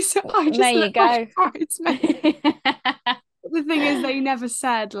blue, so I there just you looked like go. a bridesmaid. The thing is, they never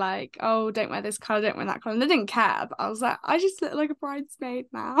said like, oh, don't wear this color, don't wear that color, and they didn't care, but I was like, I just look like a bridesmaid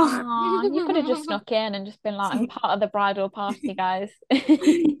now. Oh, you could have just snuck in and just been like, I'm part of the bridal party, guys.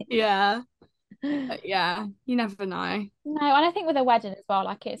 Yeah, but yeah, you never know. No, and I think with a wedding as well,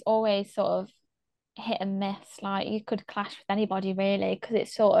 like it's always sort of hit and miss. Like you could clash with anybody really, because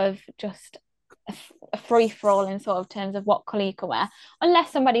it's sort of just a free for all in sort of terms of what colour you can wear,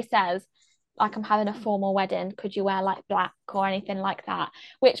 unless somebody says, like, I'm having a formal wedding, could you wear like black or anything like that?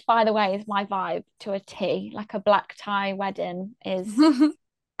 Which, by the way, is my vibe to a T. Like a black tie wedding is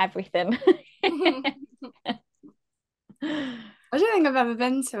everything. I don't think I've ever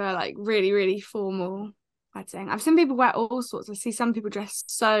been to a like really, really formal wedding. I've seen people wear all sorts. I see some people dress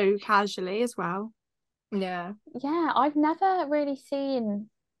so casually as well. Yeah. Yeah, I've never really seen,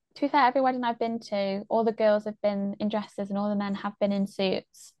 to be fair, every wedding I've been to, all the girls have been in dresses and all the men have been in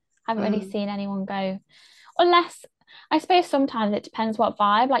suits. I haven't really Mm. seen anyone go, unless I suppose sometimes it depends what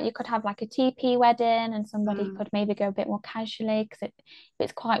vibe. Like you could have like a TP wedding and somebody Mm. could maybe go a bit more casually because if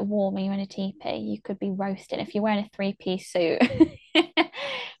it's quite warm and you're in a TP, you could be roasting. If you're wearing a three-piece suit,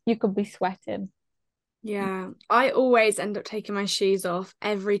 you could be sweating. Yeah, I always end up taking my shoes off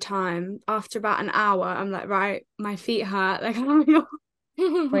every time. After about an hour, I'm like, right, my feet hurt. Like,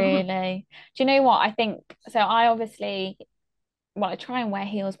 Really. Do you know what? I think so. I obviously, well, I try and wear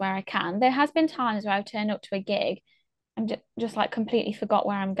heels where I can. There has been times where I've turned up to a gig and just like completely forgot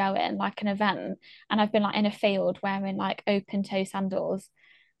where I'm going, like an event, and I've been like in a field wearing like open toe sandals,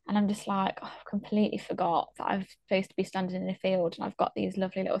 and I'm just like, oh, I've completely forgot that I'm supposed to be standing in a field and I've got these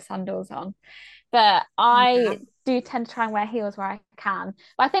lovely little sandals on. But yeah. I do tend to try and wear heels where I can.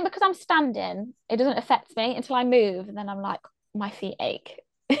 But I think because I'm standing, it doesn't affect me until I move, and then I'm like, my feet ache.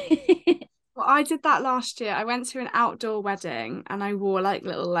 Well, I did that last year. I went to an outdoor wedding and I wore like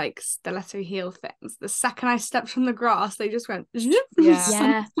little like stiletto heel things. The second I stepped on the grass, they just went zip. Yeah.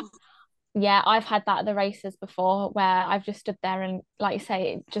 Yeah. Yeah, I've had that at the races before where I've just stood there and, like you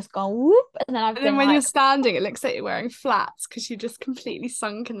say, it just gone whoop, and then I've And been then when you're like, standing, it looks like you're wearing flats because you just completely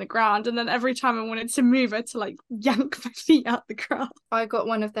sunk in the ground. And then every time I wanted to move, I had to like yank my feet out the ground. I got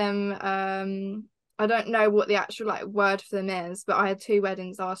one of them. I don't know what the actual like word for them is, but I had two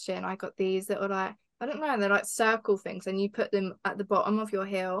weddings last year, and I got these that were like, I don't know, they're like circle things, and you put them at the bottom of your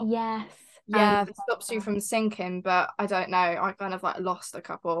heel, yes, and Yeah. it stops you from sinking. But I don't know, I kind of like lost a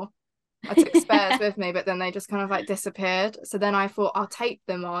couple. I took spares with me, but then they just kind of like disappeared. So then I thought I'll tape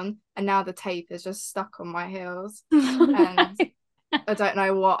them on, and now the tape is just stuck on my heels. And I don't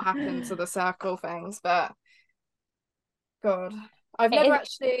know what happened to the circle things, but God. I've it never is.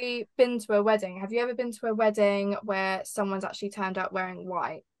 actually been to a wedding. Have you ever been to a wedding where someone's actually turned out wearing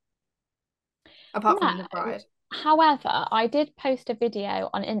white, apart from the No. bride? However, I did post a video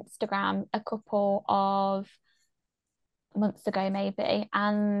on Instagram a couple of months ago, maybe,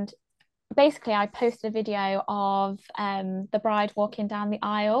 and basically I posted a video of the bride walking down the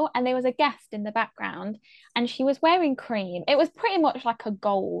aisle, and there was a guest in the background, and she was wearing cream. It was pretty much like a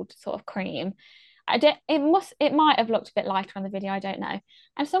gold sort of cream. It might have looked a bit lighter on the video, I don't know.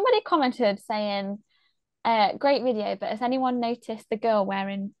 And somebody commented saying, great video, but has anyone noticed the girl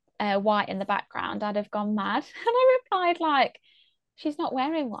wearing white in the background? I'd have gone mad. And I replied like, she's not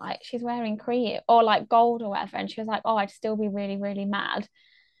wearing white, she's wearing cream or like gold or whatever. And she was like, oh, I'd still be really, really mad.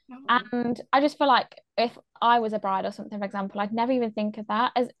 No. And I just feel like if I was a bride or something, for example, I'd never even think of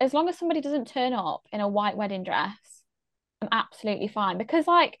that. As long as somebody doesn't turn up in a white wedding dress, I'm absolutely fine. Because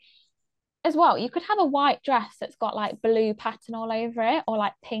like as well, you could have a white dress that's got like blue pattern all over it, or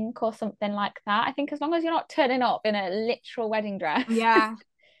like pink or something like that. I think as long as you're not turning up in a literal wedding dress, Yeah.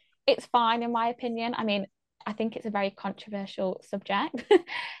 it's fine in my opinion. I mean, I think it's a very controversial subject, Yeah.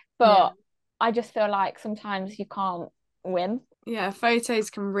 but I just feel like sometimes you can't win. Yeah. Photos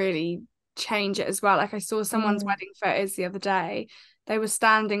can really change it as well. Like I saw someone's Mm, wedding photos the other day. They were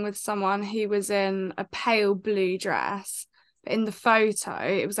standing with someone who was in a pale blue dress, but in the photo,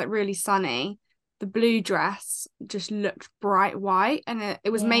 it was like really sunny. The blue dress just looked bright white, and it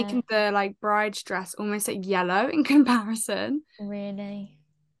was yeah, making the like bride's dress almost like yellow in comparison. really.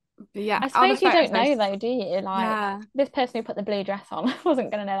 But yeah, I all the suppose you don't know photos. though, do you? Like Yeah. this person who put the blue dress on wasn't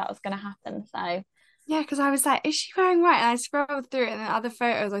going to know that was going to happen. So Yeah, because I was like, is she wearing white? And I scrolled through it, and in other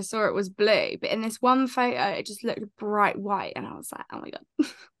photos, I saw it was blue. But in this one photo, it just looked bright white. And I was like, oh my God.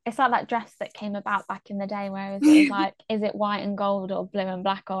 it's like that dress that came about back in the day, whereas it was like, is it white and gold or blue and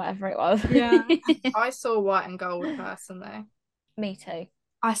black or whatever it was? Yeah. I saw white and gold personally. Me too.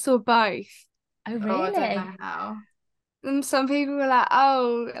 I saw both. Oh, Oh, I don't know really? how. And some people were like,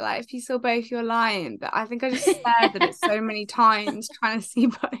 oh, like if you saw both, you're lying. But I think I just stared at it so many times trying to see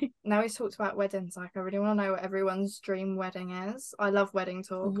both. Now we talked about weddings, like I really want to know what everyone's dream wedding is. I love wedding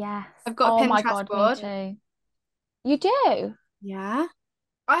talk. Yes. I've got a Oh my Pinterest God, me board. too. You do? Yeah.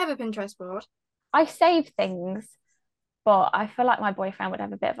 I have a Pinterest board. I save things, but I feel like my boyfriend would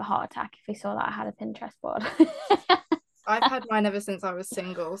have a bit of a heart attack if he saw that I had a Pinterest board. I've had mine ever since I was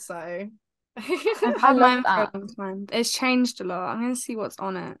single, so I've I had love mine for a that. long time. It's changed a lot. I'm gonna see what's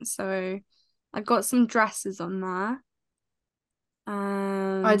on it. So I've got some dresses on there.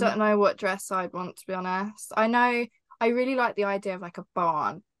 I Um, don't know what dress I'd want, to be honest. I know I really like the idea of like a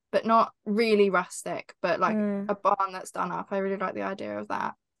barn, but not really rustic, but like Mm. a barn that's done up. I really like the idea of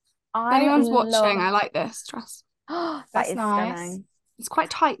that. if I anyone's watching, love I like this dress. that That's is nice. stunning. It's quite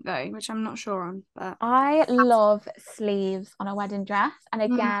tight though, which I'm not sure on, but I love sleeves on a wedding dress. And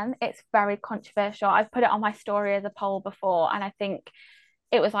mm, again, it's very controversial. I've put it on my story as a poll before, and I think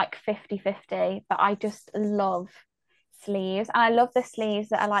it was like 50-50, but I just love sleeves. And I love the sleeves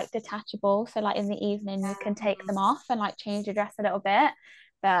that are like detachable. So like in the evening you can take them off and like change your dress a little bit.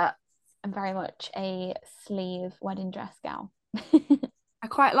 But I'm very much a sleeve wedding dress gal. I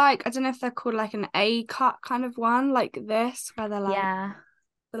quite like. I don't know if they're called like an A cut kind of one, like this, where they're like Yeah.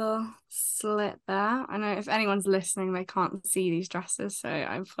 little slit there. I know if anyone's listening, they can't see these dresses, so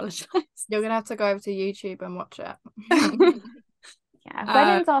I apologize. You're gonna have to go over to YouTube and watch it. Yeah. uh,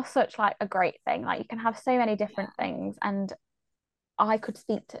 Weddings are such like a great thing. Like you can have so many different things, and I could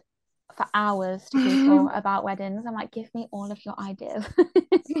speak to for hours to people the about weddings. I'm like, give me all of your ideas.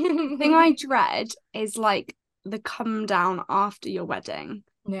 thing I dread is like the come down after your wedding.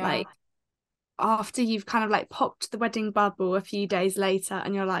 Yeah. Like after you've kind of like popped the wedding bubble a few days later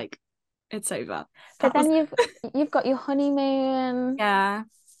and you're like, it's over. But That was then you've got your honeymoon. yeah.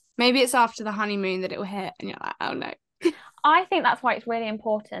 Maybe it's after the honeymoon that it will hit and you're like, oh no. I think that's why it's really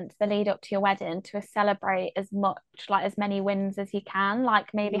important the lead up to your wedding to celebrate as much, like as many wins as you can.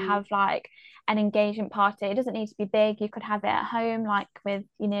 Like maybe Mm. have like an engagement party. It doesn't need to be big. You could have it at home, like with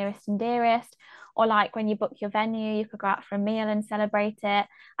your nearest and dearest, or like when you book your venue, you could go out for a meal and celebrate it.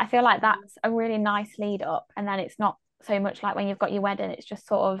 I feel like that's a really nice lead up, and then it's not so much like when you've got your wedding, it's just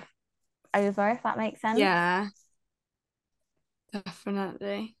sort of over, if that makes sense. Yeah,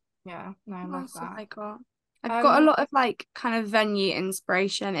 definitely. Yeah, no, I What love else have that. I got? I've got a Um, lot of like kind of venue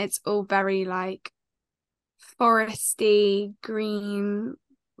inspiration. It's all very like foresty, green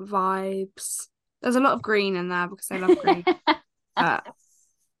vibes. There's a lot of green in there because I love green. But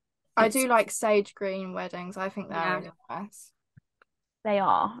I it's do like sage green weddings. I think they're yeah. really nice. They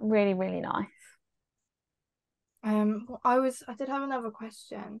are really, really nice. I did have another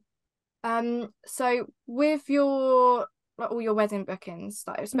question. So with your like all your wedding bookings,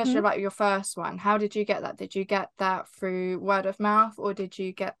 like especially Mhm. like your first one, how did you get that? Did you get that through word of mouth or did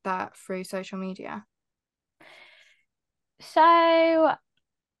you get that through social media? So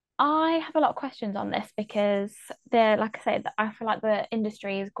I have a lot of questions on this because like I said, I feel like the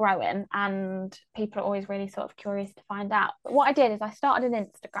industry is growing and people are always really sort of curious to find out. But what I did is I started an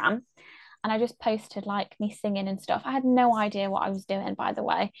Instagram and I just posted like me singing and stuff. I had no idea what I was doing, by the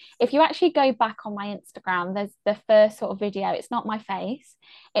way. If you actually go back on my Instagram, there's the first sort of video. It's not my face.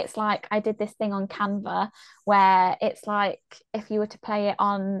 It's like I did this thing on Canva where it's like if you were to play it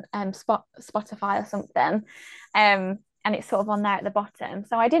on Spotify or something, and it's sort of on there at the bottom.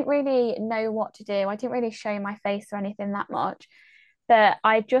 So I didn't really know what to do. I didn't really show my face or anything that much. But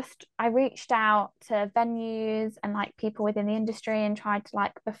I reached out to venues and like people within the industry and tried to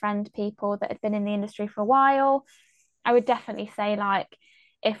like befriend people that had been in the industry for a while. I would definitely say like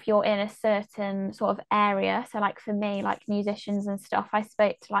if you're in a certain sort of area, so like for me, like musicians and stuff, I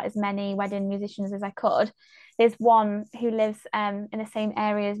spoke to like as many wedding musicians as I could. There's one who lives in the same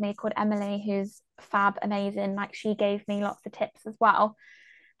area as me called Emily, who's fab, amazing. Like she gave me lots of tips as well.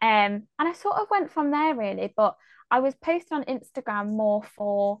 And I sort of went from there really, but I was posting on Instagram more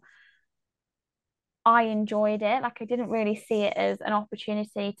for I enjoyed it. Like I didn't really see it as an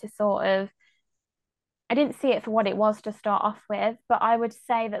opportunity to sort of I didn't see it for what it was to start off with, but I would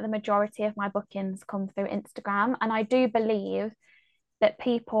say that the majority of my bookings come through Instagram. And I do believe that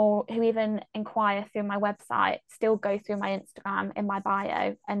people who even inquire through my website still go through my Instagram in my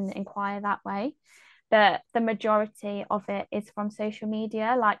bio and inquire that way. But the majority of it is from social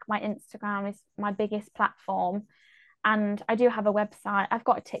media. Like my Instagram is my biggest platform. And I do have a website. I've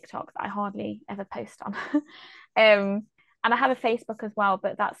got a TikTok that I hardly ever post on. And I have a Facebook as well,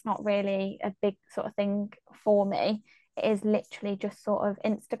 but that's not really a big sort of thing for me. It is literally just sort of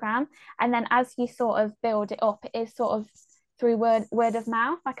Instagram. And then as you sort of build it up, it is sort of through word of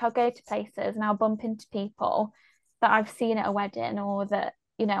mouth. Like I'll go to places and I'll bump into people that I've seen at a wedding or that,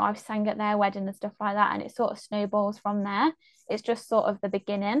 I've sang at their wedding and stuff like that. And it sort of snowballs from there. It's just sort of the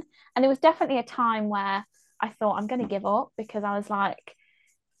beginning. And there was definitely a time where I thought I'm going to give up because I was like,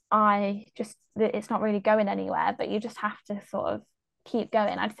 it's not really going anywhere, but you just have to sort of keep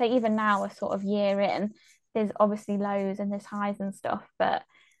going. I'd say even now, a sort of year in, there's obviously lows and there's highs and stuff, but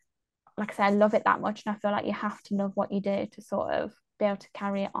like I said, I love it that much, and I feel like you have to love what you do to sort of be able to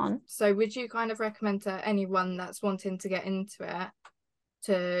carry it on. So would you kind of recommend to anyone that's wanting to get into it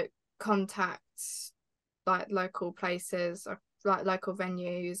to contact like local places or like local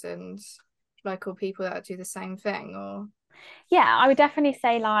venues and local people that do the same thing or Yeah, I would definitely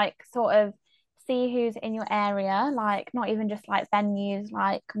say like sort of see who's in your area, like not even just like venues,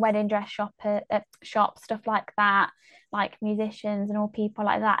 like wedding dress shop, stuff like that, like musicians and all people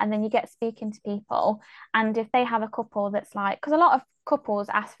like that. And then you get speaking to people. And if they have a couple that's like, because a lot of couples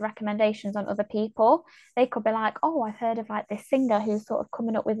ask for recommendations on other people, they could be like, oh, I've heard of like this singer who's sort of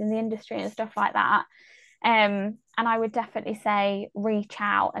coming up within the industry and stuff like that. And I would definitely say reach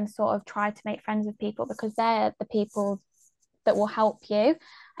out and sort of try to make friends with people because they're the people that will help you.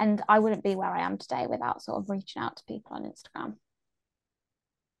 And I wouldn't be where I am today without sort of reaching out to people on Instagram.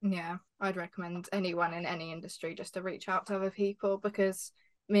 yeah, I'd recommend anyone in any industry just to reach out to other people because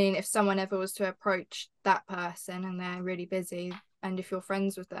I mean if someone ever was to approach that person and they're really busy and if you're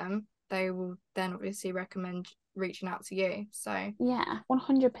friends with them they will then obviously recommend reaching out to you so Yeah,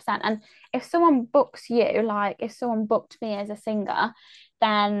 100%. And if someone books you, like if someone booked me as a singer,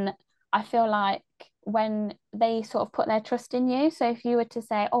 then I feel like when they sort of put their trust in you, so if you were to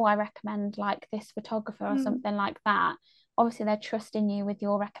say, oh, I recommend like this photographer or mm. something like that, obviously they're trusting you with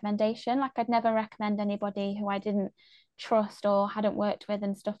your recommendation. Like I'd never recommend anybody who I didn't trust or hadn't worked with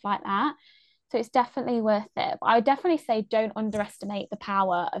and stuff like that. So it's definitely worth it. But I would definitely say don't underestimate the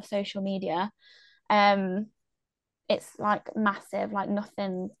power of social media. Um, it's like massive, like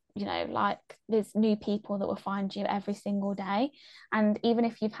nothing, you know, like there's new people that will find you every single day. And even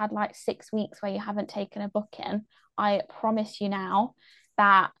if you've had like 6 weeks where you haven't taken a booking, I promise you now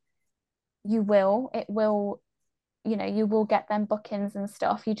that it will, you know, you will get them bookings and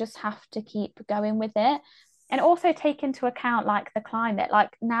stuff. You just have to keep going with it. And also take into account like the climate.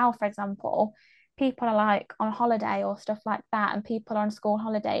 Like now, for example, people are like on holiday or stuff like that, and people are on school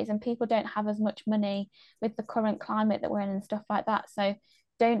holidays, and people don't have as much money with the current climate that we're in and stuff like that. So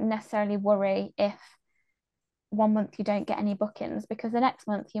don't necessarily worry if 1 month you don't get any bookings, because the next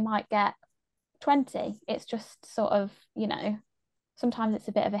month you might get 20. It's just sort of, you know, sometimes it's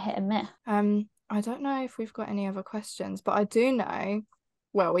a bit of a hit and miss. I don't know if we've got any other questions, but I do know,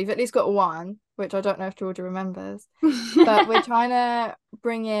 well, we've at least got one, which I don't know if Georgia remembers, but we're trying to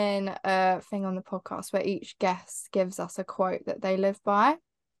bring in a thing on the podcast where each guest gives us a quote that they live by.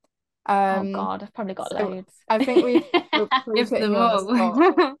 Oh God, I've probably got So loads. I think we're probably Give putting them you on the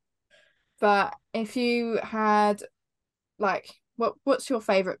spot. all. But if you had like what's your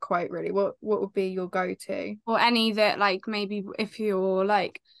favorite quote really? What would be your go-to? Or any that like maybe if you're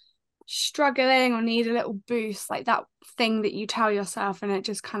like struggling or need a little boost, like that thing that you tell yourself and it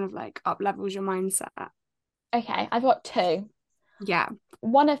just kind of like up levels your mindset. Okay, I've got two. Yeah.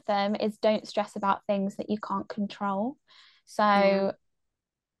 One of them is don't stress about things that you can't control. So Yeah.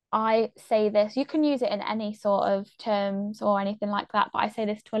 I say this, you can use it in any sort of terms or anything like that, but I say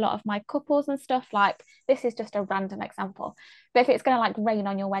this to a lot of my couples and stuff. Like, this is just a random example. But if it's going to like rain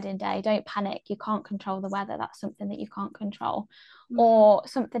on your wedding day, don't panic. You can't control the weather. That's something that you can't control. Or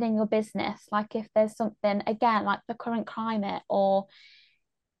something in your business, like if there's something, again, like the current climate, or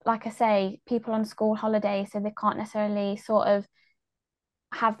like I say, people on school holidays, so they can't necessarily sort of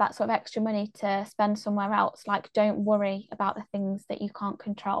have that sort of extra money to spend somewhere else. Like, don't worry about the things that you can't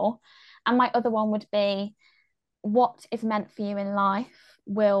control. And my other one would be, what is meant for you in life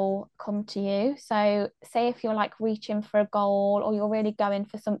will come to you. So say if you're like reaching for a goal or you're really going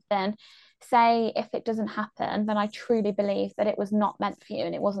for something, say if it doesn't happen, then I truly believe that it was not meant for you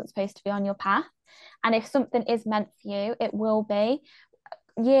and it wasn't supposed to be on your path. And if something is meant for you, it will be.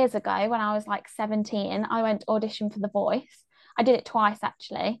 Years ago, when I was like 17, I went to audition for The Voice. I did it twice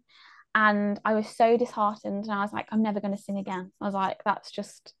actually. And I was so disheartened. And I was like, I'm never going to sing again. I was like, that's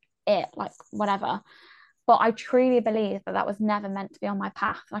just it, like, whatever. But I truly believe that that was never meant to be on my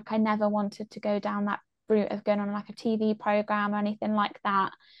path. Like, I never wanted to go down that route of going on like a TV program or anything like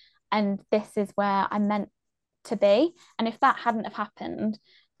that. And this is where I'm meant to be. And if that hadn't have happened,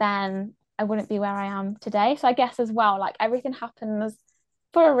 then I wouldn't be where I am today. So I guess as well, like everything happens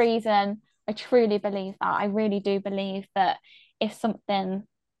for a reason. I truly believe that. I really do believe that if something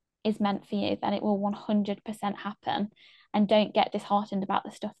is meant for you, then it will 100% happen. And don't get disheartened about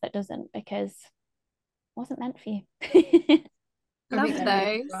the stuff that doesn't, because it wasn't meant for you. I think Love they're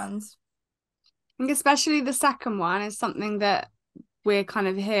really good those. ones. I think especially the second one is something that we're kind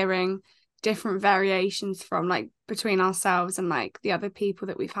of hearing different variations from, like between ourselves and like the other people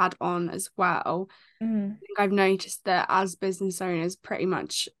that we've had on as well. I think I've noticed that as business owners, pretty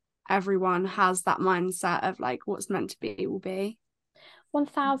much everyone has that mindset of like what's meant to be will be.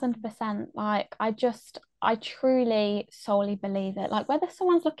 1000%. Like, I truly solely believe it. Like, whether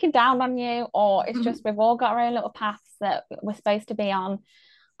someone's looking down on you or it's just we've all got our own little paths that we're supposed to be on,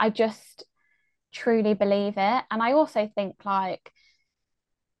 I just truly believe it. And I also think, like,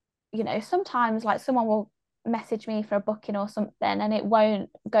 you know, sometimes like someone will message me for a booking or something and it won't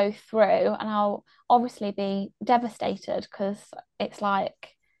go through, and I'll obviously be devastated, because it's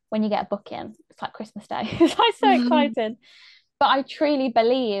like when you get a booking, it's like Christmas Day. It's like so excited. But I truly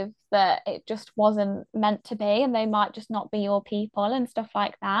believe that it just wasn't meant to be, and they might just not be your people and stuff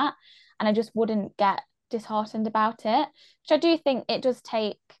like that. And I just wouldn't get disheartened about it, which I do think it does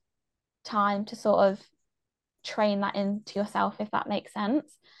take time to sort of train that into yourself, if that makes sense.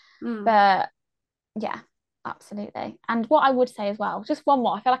 But yeah, absolutely. And what I would say as well, just one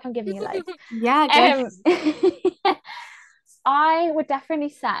more, I feel like I'm giving you loads. Yeah, go. I would definitely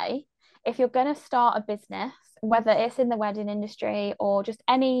say, if you're going to start a business, whether it's in the wedding industry or just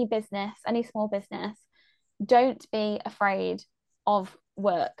any business, any small business, don't be afraid of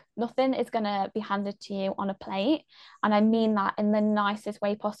work. Nothing is going to be handed to you on a plate. And I mean that in the nicest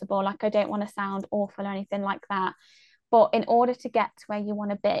way possible. Like, I don't want to sound awful or anything like that. But in order to get to where you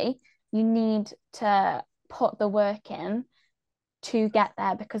want to be, you need to put the work in to get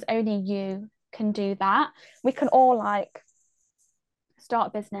there, because only you can do that. We can all like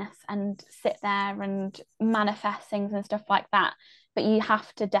start a business and sit there and manifest things and stuff like that, but you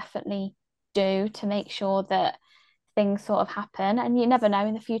have to definitely do to make sure that things sort of happen. And you never know,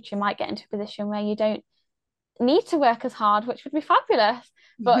 in the future you might get into a position where you don't need to work as hard, which would be fabulous.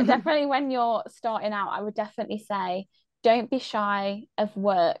 But definitely when you're starting out, I would definitely say don't be shy of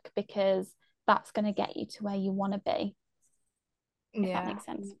work, because that's going to get you to where you want to be, if that Yeah. makes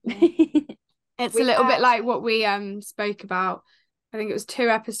sense. It's We a little bit had like what we spoke about. I think it was 2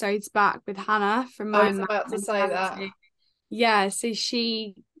 episodes back with Hannah from I My was about to say that. Mentality. Yeah, so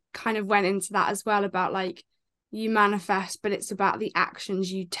she kind of went into that as well, about like you manifest, but it's about the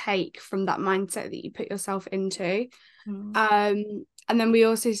actions you take from that mindset that you put yourself into. And then we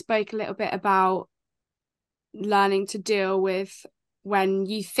also spoke a little bit about learning to deal with when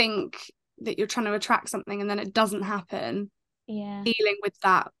you think that you're trying to attract something and then it doesn't happen. Yeah. Dealing with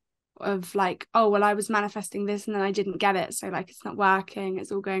that, of like, oh well, I was manifesting this and then I didn't get it, so like it's not working,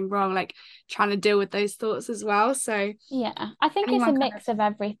 it's all going wrong, like trying to deal with those thoughts as well. So Yeah, I think it's a anyone kind mix of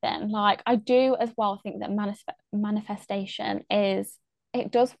everything. Like, I do as well think that manifestation is,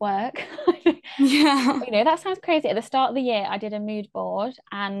 it does work. yeah. That sounds crazy. At the start of the year, I did a mood board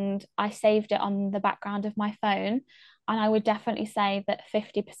and I saved it on the background of my phone. And I would definitely say that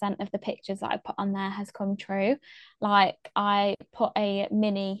 50% of the pictures that I put on there has come true. Like, I put a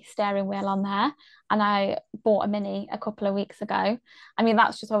mini steering wheel on there, and I bought a mini a couple of weeks ago. I mean,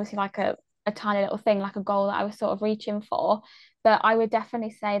 that's just obviously like a tiny little thing, like a goal that I was sort of reaching for. But I would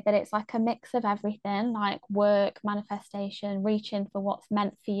definitely say that it's like a mix of everything, like work, manifestation, reaching for what's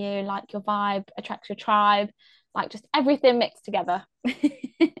meant for you, like your vibe attracts your tribe, like just everything mixed together.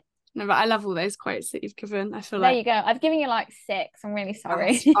 No, but I love all those quotes that you've given. I feel There like you go. I've given you like 6. I'm really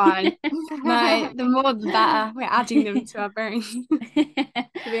sorry. that's fine. No, the more the better. We're adding them to our brain. To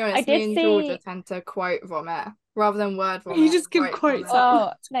be I honest, did me and Georgia see, tend to quote vomit rather than word You vomit. just give Quote quotes vomit.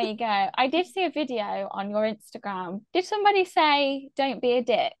 out. oh, there you go. I did see a video on your Instagram. Did somebody say, don't be a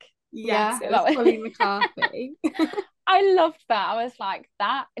dick? Yes, Yeah. it was That Polly was McCarthy. I loved that. I was like,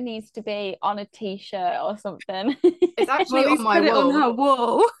 that needs to be on a t-shirt or something. It's actually on Molly's my put it on wall. her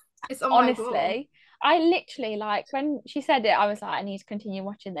wall. It's on my wall. Honestly, I literally, like, when she said it, I was like, I need to continue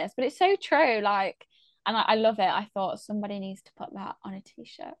watching this. But it's so true. Like, and I love it. I thought somebody needs to put that on a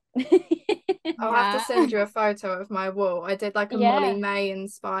t-shirt. I'll have to Yeah. send you a photo of my wall. I did like a Molly Yeah. May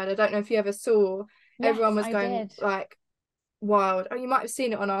inspired. I don't know if you ever saw. Yes, Everyone was I going did. like wild. Oh, you might have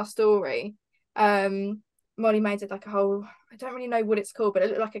seen it on our story. Molly May did like a whole. I don't really know what it's called, but it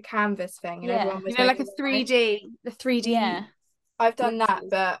looked like a canvas thing, and Yeah. everyone was Like a making like. 3D, the 3D Yeah. I've done that, letters.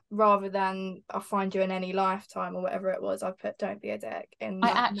 but rather than I'll find you in any lifetime or whatever it was, I put "Don't be a dick" in I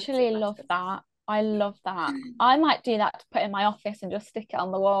like massive actually love letters. that. I love that. I might do that to put in my office and just stick it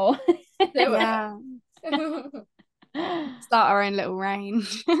on the wall. Do Yeah. it. Start our own little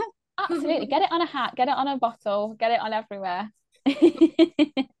range. Absolutely. Get it on a hat, get it on a bottle, get it on everywhere.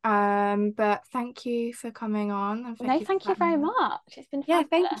 But thank you for coming on and No, thank you for thank you chatting very with me. much. It's been Yeah,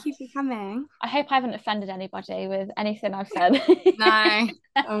 thank you fabulous. for coming. I hope I haven't offended anybody with anything I've said. No.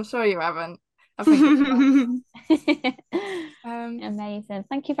 I'm sure you haven't. I think it's fun. Amazing.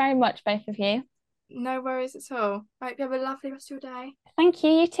 Thank you very much, both of you. No worries at all. Hope you have a lovely rest of your day. Thank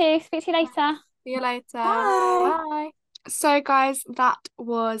you. You too. Speak to you later. See you later. Bye. Bye. So, guys, that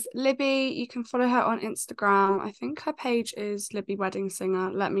was Libby. You can follow her on Instagram. I think her page is Libby Wedding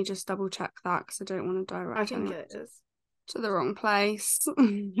Singer. Let me just double check that because I don't want to I direct think anyone it is. to the wrong place.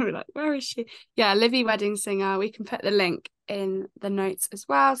 You're like, where is she? Yeah, Libby Wedding Singer. We can put the link in the notes as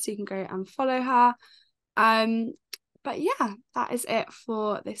well, so you can go and follow her. But yeah, that is it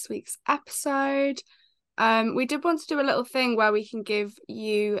for this week's episode. We did want to do a little thing where we can give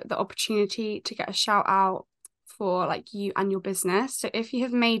you the opportunity to get a shout out for like you and your business. So if you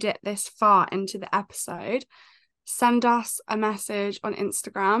have made it this far into the episode, send us a message on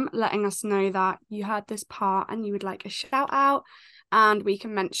Instagram letting us know that you heard this part and you would like a shout out, and we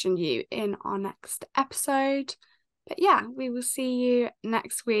can mention you in our next episode. But yeah, we will see you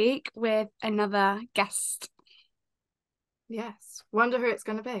next week with another guest. Yes. Wonder who it's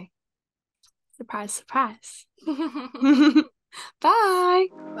going to be. Surprise, surprise. Bye.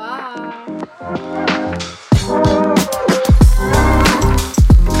 Bye.